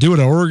 To be able to do it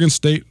at Oregon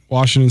State,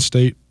 Washington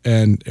State,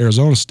 and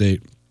Arizona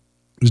State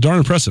is darn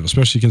impressive,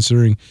 especially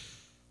considering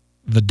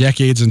the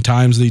decades and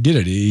times that he did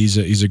it.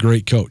 He's a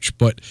great coach,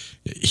 but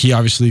he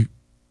obviously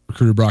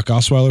recruited Brock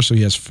Osweiler, so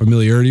he has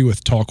familiarity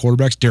with tall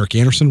quarterbacks. Derek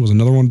Anderson was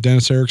another one of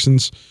Dennis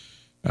Erickson's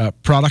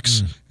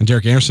products, and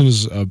Derek Anderson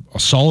is a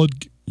solid,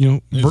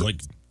 he's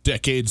like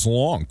decades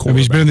long. I mean,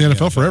 he's been in the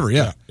NFL forever,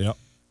 yeah.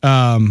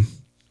 And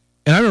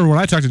I remember when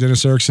I talked to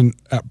Dennis Erickson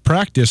at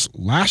practice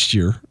last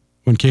year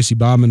when Casey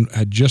Bauman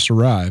had just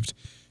arrived,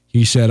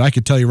 he said, I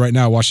could tell you right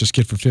now, watch this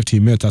kid for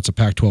 15 minutes, that's a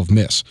Pac-12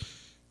 miss.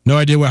 No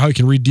idea how he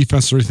can read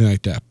defense or anything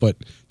like that, but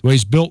the way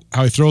he's built,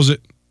 how he throws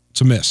it,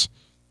 it's a miss.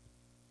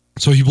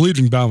 So he believed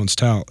in Bauman's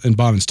talent.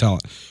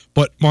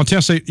 But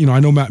Montana State, I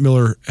know Matt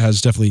Miller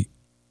has definitely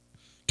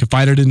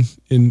confided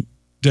in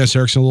Dennis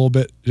Erickson a little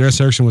bit. Dennis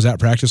Erickson was at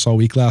practice all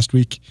week last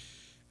week.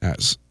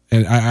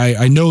 And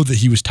I know that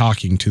he was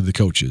talking to the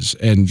coaches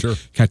and kind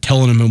of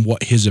telling them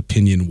what his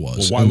opinion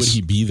was. Well, why would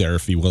he be there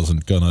if he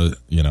wasn't going to,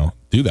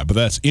 do that? But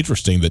that's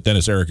interesting that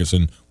Dennis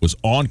Erickson was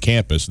on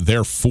campus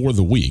there for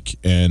the week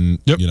and,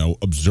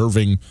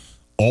 observing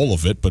all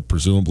of it, but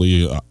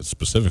presumably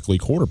specifically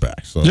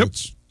quarterbacks. So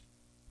it's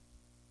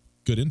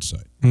good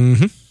insight.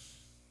 Mm-hmm.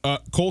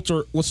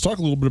 Coulter, let's talk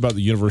a little bit about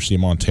the University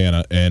of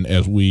Montana. And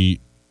as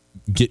we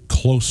get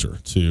closer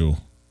to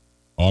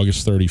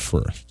August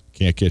 31st,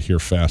 can't get here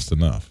fast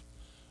enough,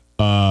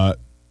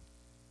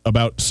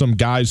 about some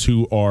guys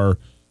who are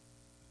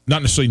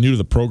not necessarily new to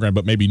the program,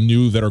 but maybe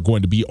new that are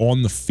going to be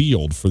on the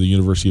field for the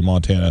University of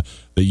Montana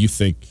that you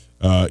think,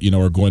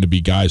 are going to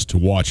be guys to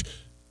watch.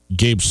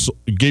 Gabe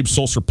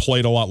Sulcer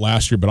played a lot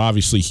last year, but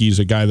obviously he's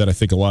a guy that I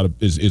think a lot of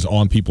is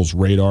on people's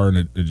radar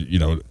and,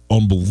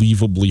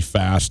 unbelievably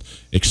fast,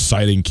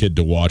 exciting kid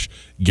to watch.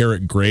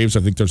 Garrett Graves,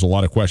 I think there's a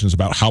lot of questions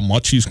about how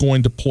much he's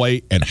going to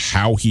play and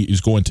how he is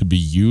going to be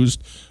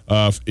used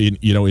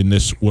in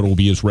this, what will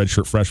be his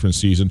redshirt freshman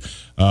season.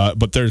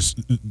 But there's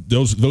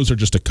those are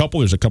just a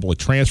couple. There's a couple of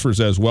transfers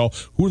as well.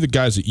 Who are the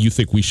guys that you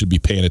think we should be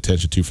paying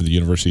attention to for the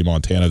University of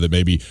Montana that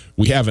maybe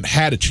we haven't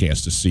had a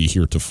chance to see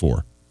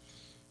heretofore?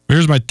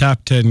 Here's my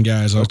top 10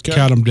 guys. I'll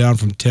count them down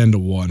from 10 to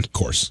 1. Of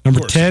course. Number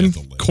 10,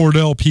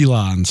 Cordell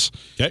Pelons.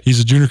 Okay. He's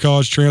a junior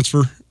college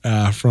transfer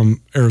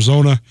from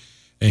Arizona,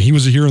 and he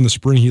was here in the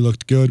spring. He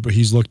looked good, but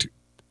he's looked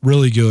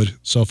really good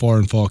so far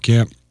in fall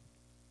camp.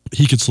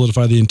 He could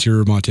solidify the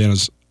interior of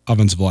Montana's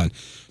offensive line.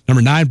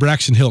 Number 9,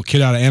 Braxton Hill,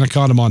 kid out of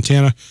Anaconda,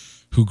 Montana,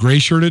 who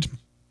gray-shirted,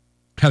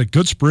 had a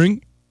good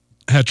spring,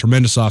 had a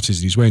tremendous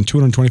offseason. He's weighing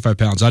 225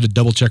 pounds. I had to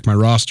double-check my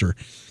roster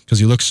because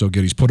he looks so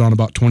good. He's put on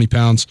about 20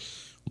 pounds,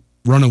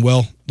 running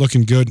well,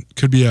 looking good.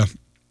 Could be a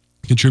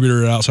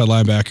contributor at outside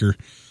linebacker.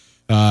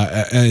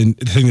 And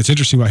the thing that's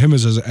interesting about him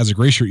is as a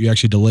gray shirt, you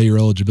actually delay your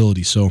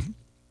eligibility. So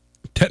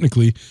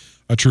technically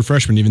a true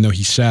freshman, even though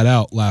he sat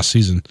out last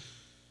season.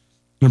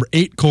 Number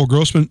 8, Cole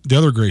Grossman, the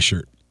other gray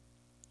shirt.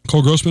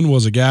 Cole Grossman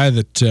was a guy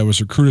that was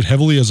recruited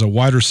heavily as a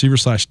wide receiver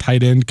 /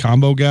 tight end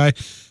combo guy.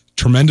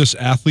 Tremendous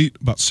athlete,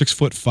 about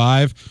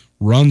 6'5",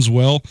 runs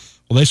well.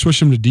 Well, they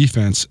switched him to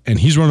defense, and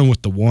he's running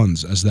with the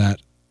ones as that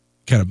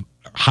kind of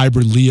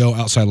hybrid Leo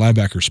outside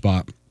linebacker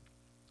spot.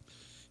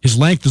 His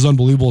length is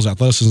unbelievable. His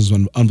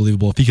athleticism is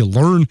unbelievable. If he could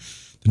learn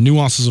the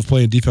nuances of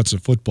playing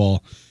defensive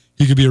football,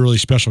 he could be a really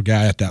special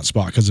guy at that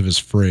spot because of his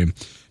frame.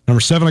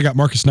 Number 7, I got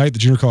Marcus Knight, the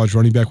junior college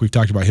running back. We've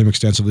talked about him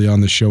extensively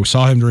on this show.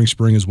 Saw him during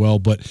spring as well,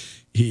 but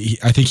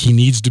I think he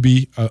needs to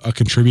be a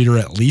contributor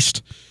at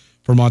least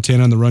for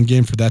Montana in the run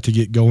game for that to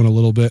get going a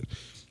little bit.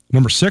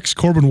 Number 6,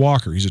 Corbin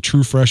Walker. He's a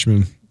true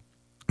freshman.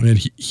 And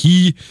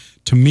he,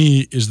 to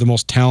me, is the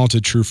most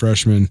talented true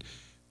freshman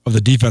of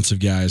the defensive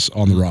guys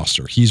on the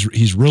roster.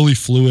 He's really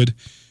fluid.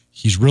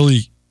 He's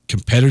really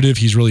competitive.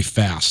 He's really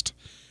fast.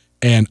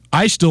 And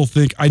I still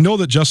think, I know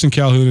that Justin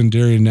Calhoun and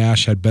Darian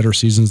Nash had better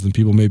seasons than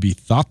people maybe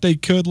thought they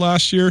could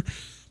last year.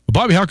 But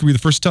Bobby Hauck could be the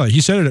first to tell you.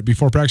 He said it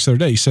before practice the other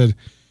day. He said,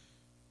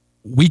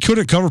 we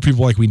couldn't cover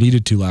people like we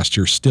needed to last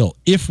year still.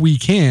 If we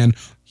can,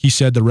 he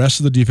said the rest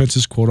of the defense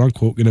is quote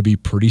unquote going to be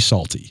pretty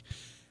salty.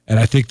 And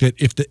I think that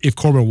if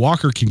Corbin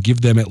Walker can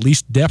give them at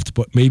least depth,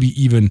 but maybe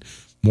even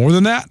more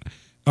than that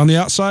on the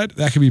outside,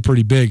 that could be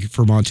pretty big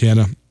for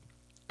Montana.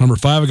 Number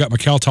 5, I got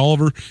Mikal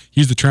Tolliver.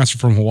 He's the transfer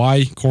from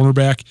Hawaii,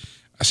 cornerback.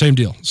 Same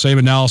deal, same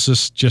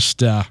analysis,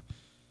 just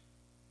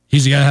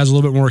he's the guy that has a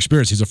little bit more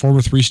experience. He's a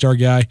former 3-star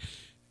guy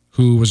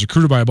who was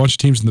recruited by a bunch of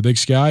teams in the Big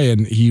Sky,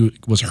 and he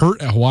was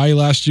hurt at Hawaii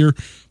last year,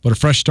 but a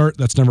fresh start,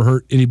 that's never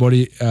hurt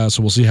anybody,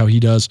 so we'll see how he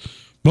does.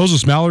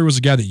 Moses Mallory was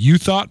a guy that you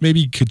thought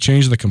maybe could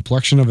change the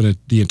complexion of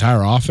the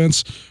entire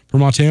offense for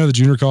Montana, the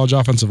junior college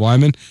offensive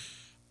lineman.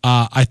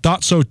 I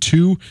thought so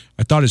too.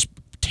 I thought his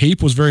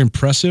tape was very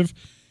impressive.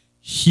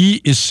 He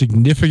is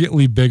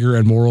significantly bigger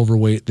and more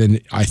overweight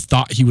than I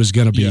thought he was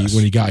going to be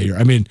when he got here.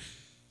 I mean,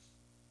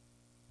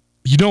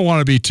 you don't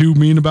want to be too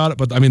mean about it,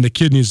 but I mean, the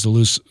kid needs to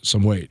lose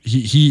some weight.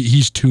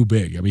 He's too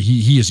big. I mean,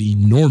 he is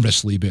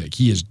enormously big.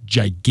 He is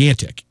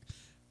gigantic.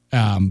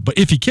 But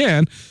if he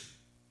can,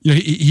 you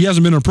know, he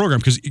hasn't been in a program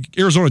because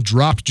Arizona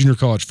dropped junior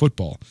college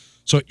football.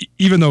 So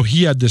even though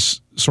he had this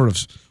sort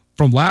of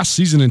from last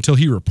season until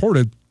he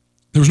reported,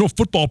 there was no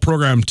football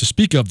program to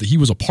speak of that he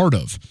was a part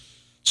of.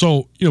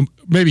 So, you know,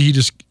 maybe he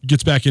just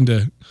gets back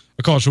into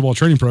a college football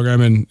training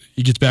program and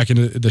he gets back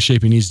into the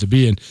shape he needs to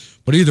be in.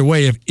 But either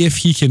way, if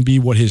he can be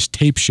what his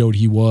tape showed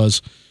he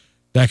was,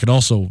 that could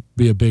also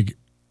be a big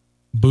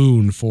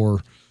boon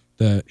for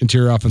the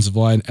interior offensive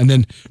line. And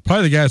then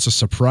probably the guy that's a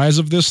surprise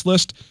of this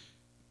list,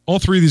 all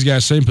 3 of these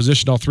guys, same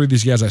position, all 3 of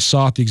these guys I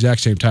saw at the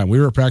exact same time. We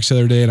were at practice the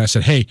other day and I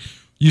said, hey,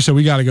 you said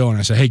we got to go. And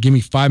I said, hey, give me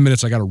 5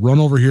 minutes. I got to run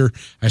over here.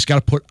 I just got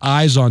to put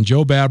eyes on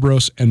Joe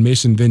Babros and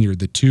Mason Vineyard,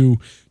 the two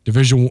two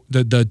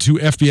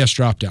FBS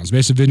drop-downs.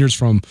 Mason Vineyard's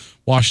from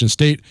Washington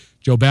State.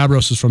 Joe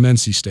Babros is from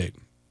NC State.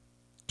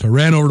 So I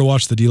ran over to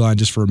watch the D-line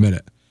just for a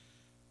minute.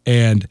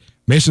 And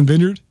Mason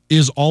Vineyard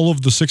is all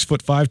of the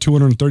 6'5",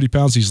 230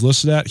 pounds he's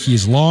listed at. He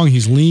is long.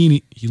 He's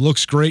lean. He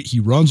looks great. He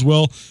runs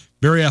well.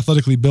 Very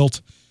athletically built.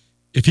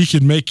 If he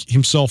could make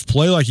himself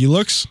play like he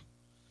looks,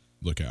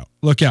 look out.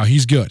 Look out.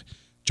 He's good.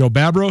 Joe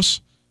Babros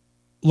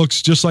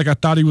looks just like I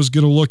thought he was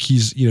going to look. He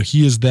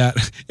is that.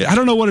 I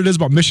don't know what it is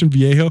about Mission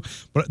Viejo,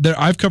 but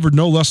I've covered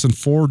no less than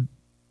 4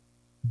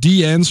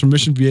 DNs from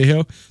Mission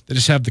Viejo that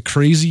just have the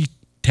crazy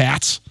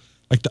tats,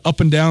 like the up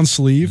and down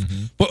sleeve.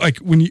 Mm-hmm. But like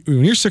when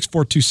you're 6'4",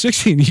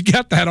 260, and you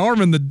got that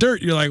arm in the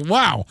dirt, you're like,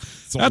 wow,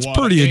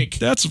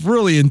 that's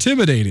really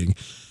intimidating.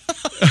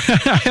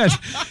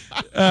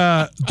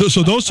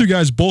 So those 2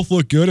 guys both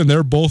look good, and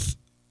they're both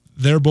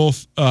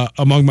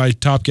among my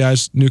top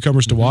guys,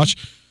 newcomers to watch.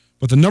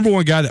 But the number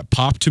 1 guy that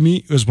popped to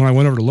me was when I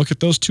went over to look at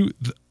those 2.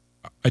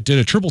 I did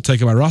a triple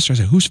take on my roster. I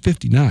said, who's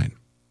 59?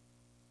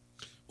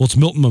 Well, it's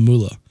Milton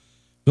Mamula.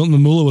 Milton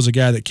Mamula was a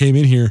guy that came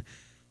in here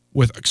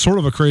with sort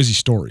of a crazy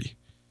story.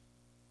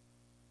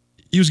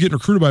 He was getting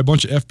recruited by a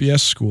bunch of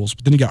FBS schools,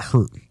 but then he got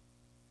hurt.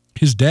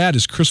 His dad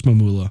is Chris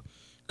Mamula.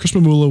 Chris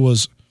Mamula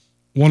was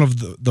one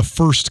of the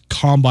first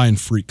combine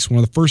freaks, one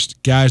of the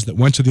first guys that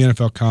went to the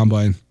NFL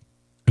combine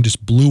and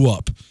just blew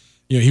up.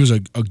 You know, he was a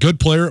good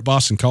player at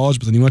Boston College,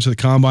 but then he went to the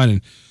combine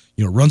and,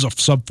 you know, runs a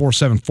sub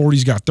 4.7 40.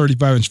 He's got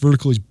 35-inch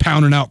vertical. He's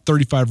pounding out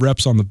 35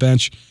 reps on the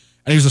bench.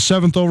 And he was the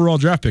 7th overall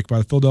draft pick by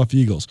the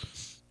Philadelphia Eagles.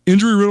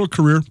 Injury-riddled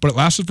career, but it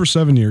lasted for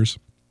 7 years.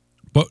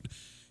 But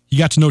he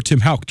got to know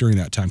Tim Houck during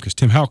that time because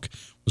Tim Houck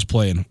was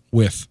playing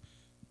with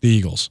the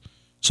Eagles.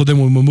 So then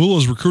when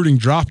Mamula's recruiting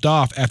dropped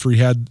off after he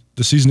had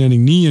the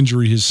season-ending knee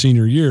injury his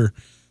senior year,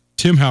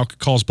 Tim Houck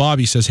calls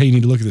Bobby, says, hey, you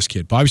need to look at this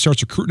kid. Bobby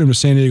starts recruiting him to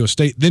San Diego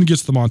State, then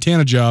gets the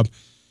Montana job,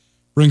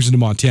 brings him to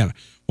Montana.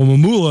 Well,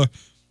 Mamula,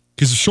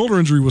 his shoulder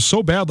injury was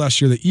so bad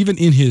last year that even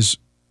in his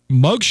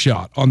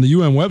mugshot on the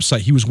UM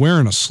website, he was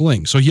wearing a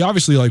sling. So he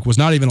obviously was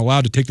not even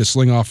allowed to take the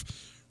sling off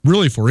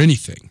really for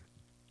anything.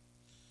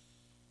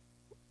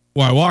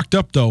 Well, I walked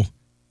up, though.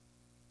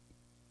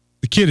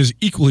 The kid is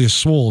equally as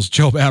swole as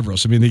Joe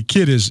Abros. I mean, the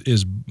kid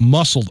is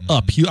muscled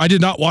up. I did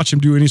not watch him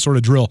do any sort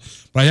of drill,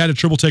 but I had a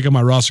triple take on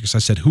my roster because I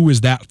said, who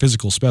is that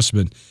physical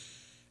specimen?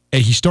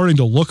 And he's starting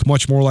to look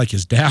much more like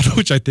his dad,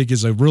 which I think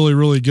is a really,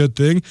 really good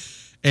thing.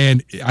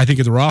 And I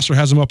think the roster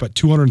has him up at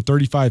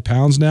 235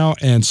 pounds now.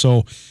 And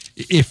so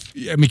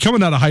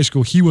coming out of high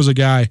school, he was a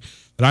guy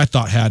that I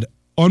thought had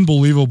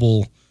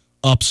unbelievable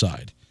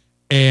upside.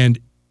 And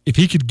if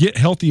he could get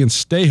healthy and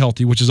stay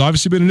healthy, which has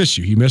obviously been an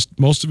issue, he missed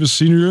most of his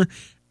senior year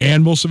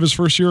and most of his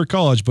first year of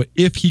college. But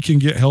if he can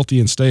get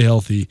healthy and stay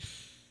healthy,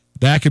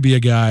 that could be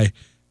a guy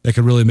that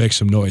could really make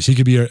some noise. He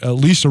could be at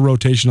least a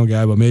rotational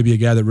guy, but maybe a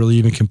guy that really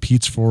even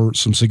competes for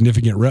some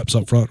significant reps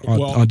up front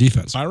on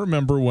defense. I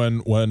remember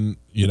when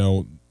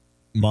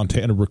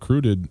Montana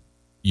recruited,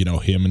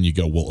 him, and you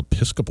go, well,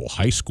 Episcopal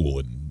High School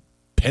in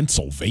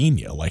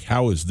Pennsylvania, like,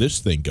 how is this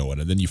thing going?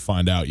 And then you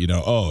find out,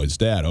 his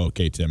dad,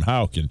 okay, Tim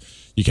Houck, and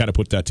you kind of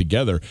put that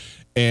together.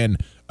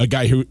 And a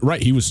guy who,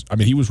 he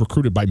was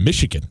recruited by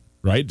Michigan,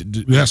 right?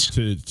 Yes.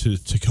 To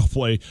go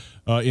play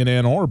in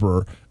Ann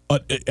Arbor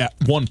at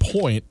one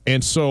point.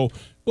 And so,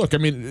 look,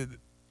 a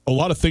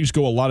lot of things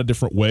go a lot of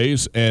different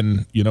ways.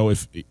 And,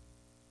 if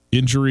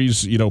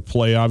injuries,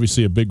 play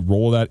obviously a big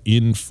role of that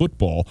in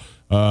football.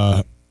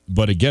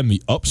 But again,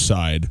 the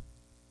upside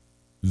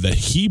that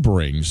he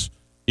brings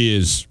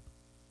is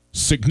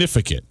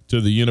significant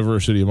to the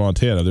University of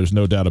Montana. There's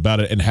no doubt about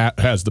it, and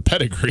has the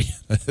pedigree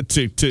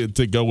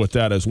to go with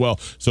that as well.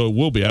 So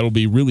it'll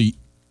be really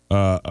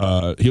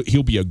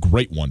he'll be a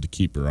great one to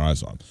keep your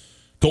eyes on.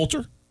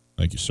 Coulter,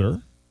 thank you,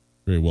 sir.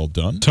 Very well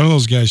done. A ton of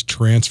those guys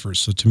transfer.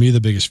 So to me,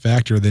 the biggest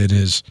factor then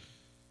is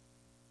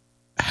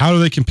how do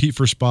they compete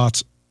for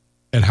spots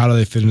and how do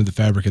they fit into the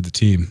fabric of the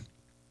team?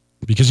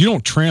 Because you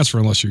don't transfer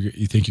unless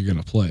you think you're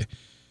going to play.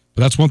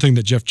 But that's one thing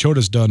that Jeff Choate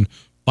has done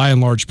by and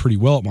large pretty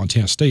well at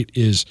Montana State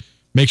is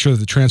make sure that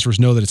the transfers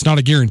know that it's not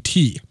a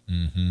guarantee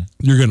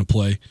you're going to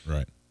play.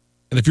 Right.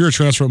 And if you're a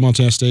transfer at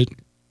Montana State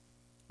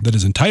that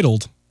is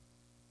entitled,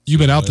 you've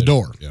been out the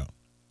door. Yeah.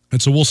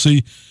 And so we'll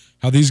see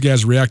how these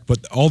guys react.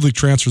 But all the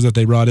transfers that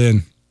they brought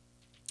in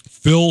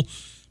fill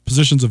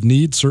positions of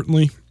need,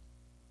 certainly.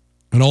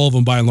 And all of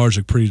them, by and large,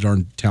 are pretty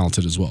darn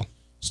talented as well.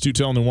 Stu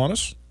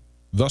Nuanez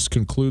thus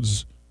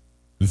concludes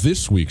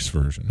this week's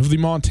version of the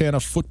Montana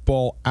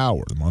Football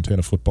Hour. The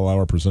Montana Football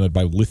Hour presented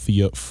by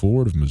Lithia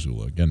Ford of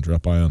Missoula. Again,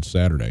 drop by on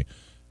Saturday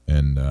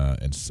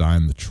and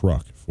sign the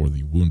truck for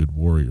the Wounded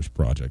Warriors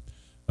Project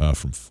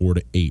from 4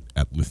 to 8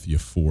 at Lithia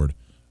Ford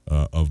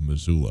of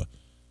Missoula.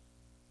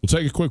 We'll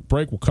take a quick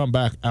break. We'll come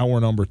back hour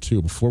number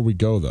 2. Before we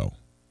go, though,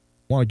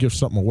 I want to give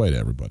something away to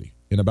everybody.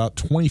 In about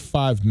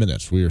 25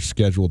 minutes, we are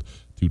scheduled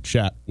to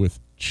chat with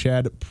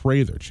Chad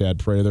Prather. Chad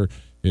Prather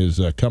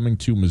is coming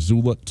to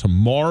Missoula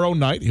tomorrow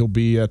night. He'll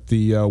be at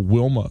the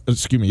Wilma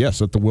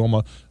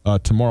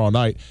tomorrow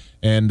night,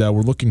 and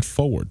we're looking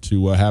forward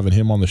to having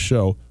him on the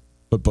show.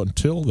 But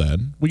until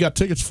then, we got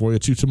tickets for you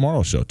to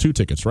tomorrow's show. 2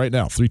 tickets right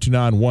now,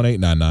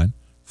 329-1899.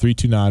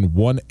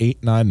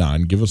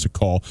 329-1899. Give us a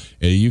call,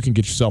 and you can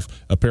get yourself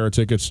a pair of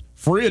tickets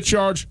free of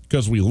charge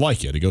because we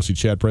like you to go see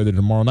Chad Prather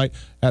tomorrow night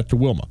at the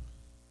Wilma.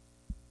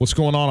 What's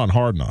going on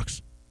Hard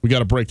Knocks? We got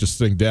to break this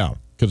thing down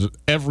because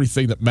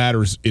everything that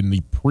matters in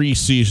the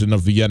preseason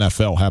of the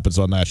NFL happens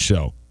on that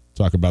show.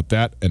 Talk about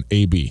that and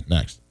AB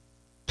next.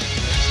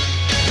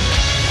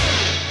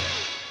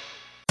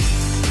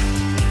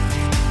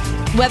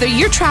 Whether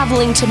you're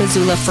traveling to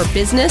Missoula for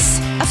business,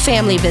 a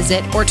family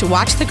visit, or to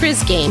watch the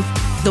Grizz game,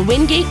 the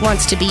Wingate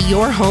wants to be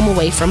your home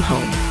away from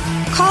home.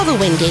 Call the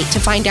Wingate to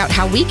find out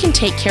how we can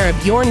take care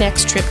of your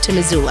next trip to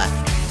Missoula.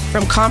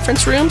 From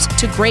conference rooms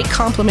to great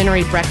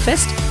complimentary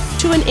breakfast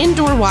to an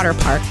indoor water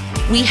park,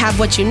 we have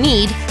what you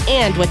need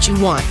and what you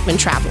want when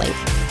traveling.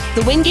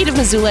 The Wingate of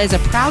Missoula is a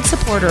proud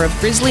supporter of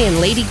Grizzly and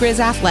Lady Grizz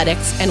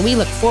athletics, and we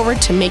look forward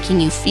to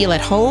making you feel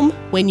at home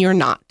when you're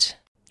not.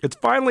 It's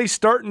finally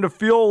starting to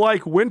feel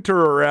like winter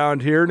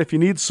around here, and if you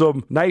need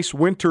some nice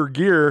winter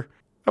gear,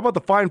 how about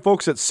the fine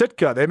folks at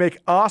Sitka? They make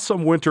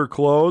awesome winter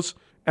clothes,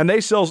 and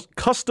they sell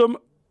custom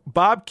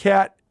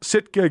Bobcat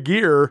Sitka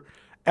gear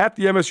at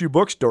the MSU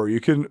Bookstore. You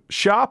can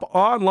shop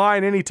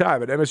online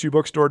anytime at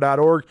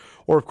msubookstore.org,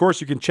 or, of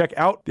course, you can check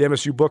out the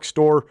MSU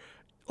Bookstore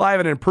live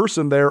and in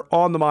person there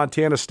on the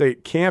Montana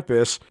State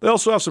campus. They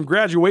also have some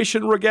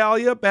graduation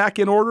regalia back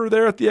in order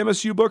there at the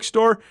MSU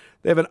Bookstore.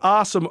 They have an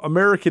awesome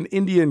American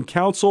Indian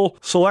Council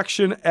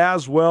selection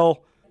as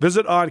well.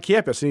 Visit on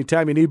campus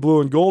anytime you need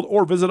blue and gold,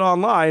 or visit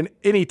online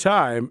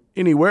anytime,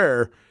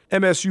 anywhere,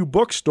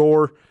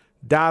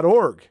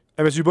 msubookstore.org.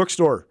 MSU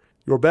Bookstore,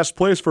 your best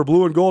place for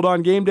blue and gold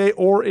on game day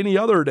or any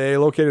other day,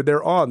 located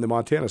there on the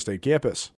Montana State campus.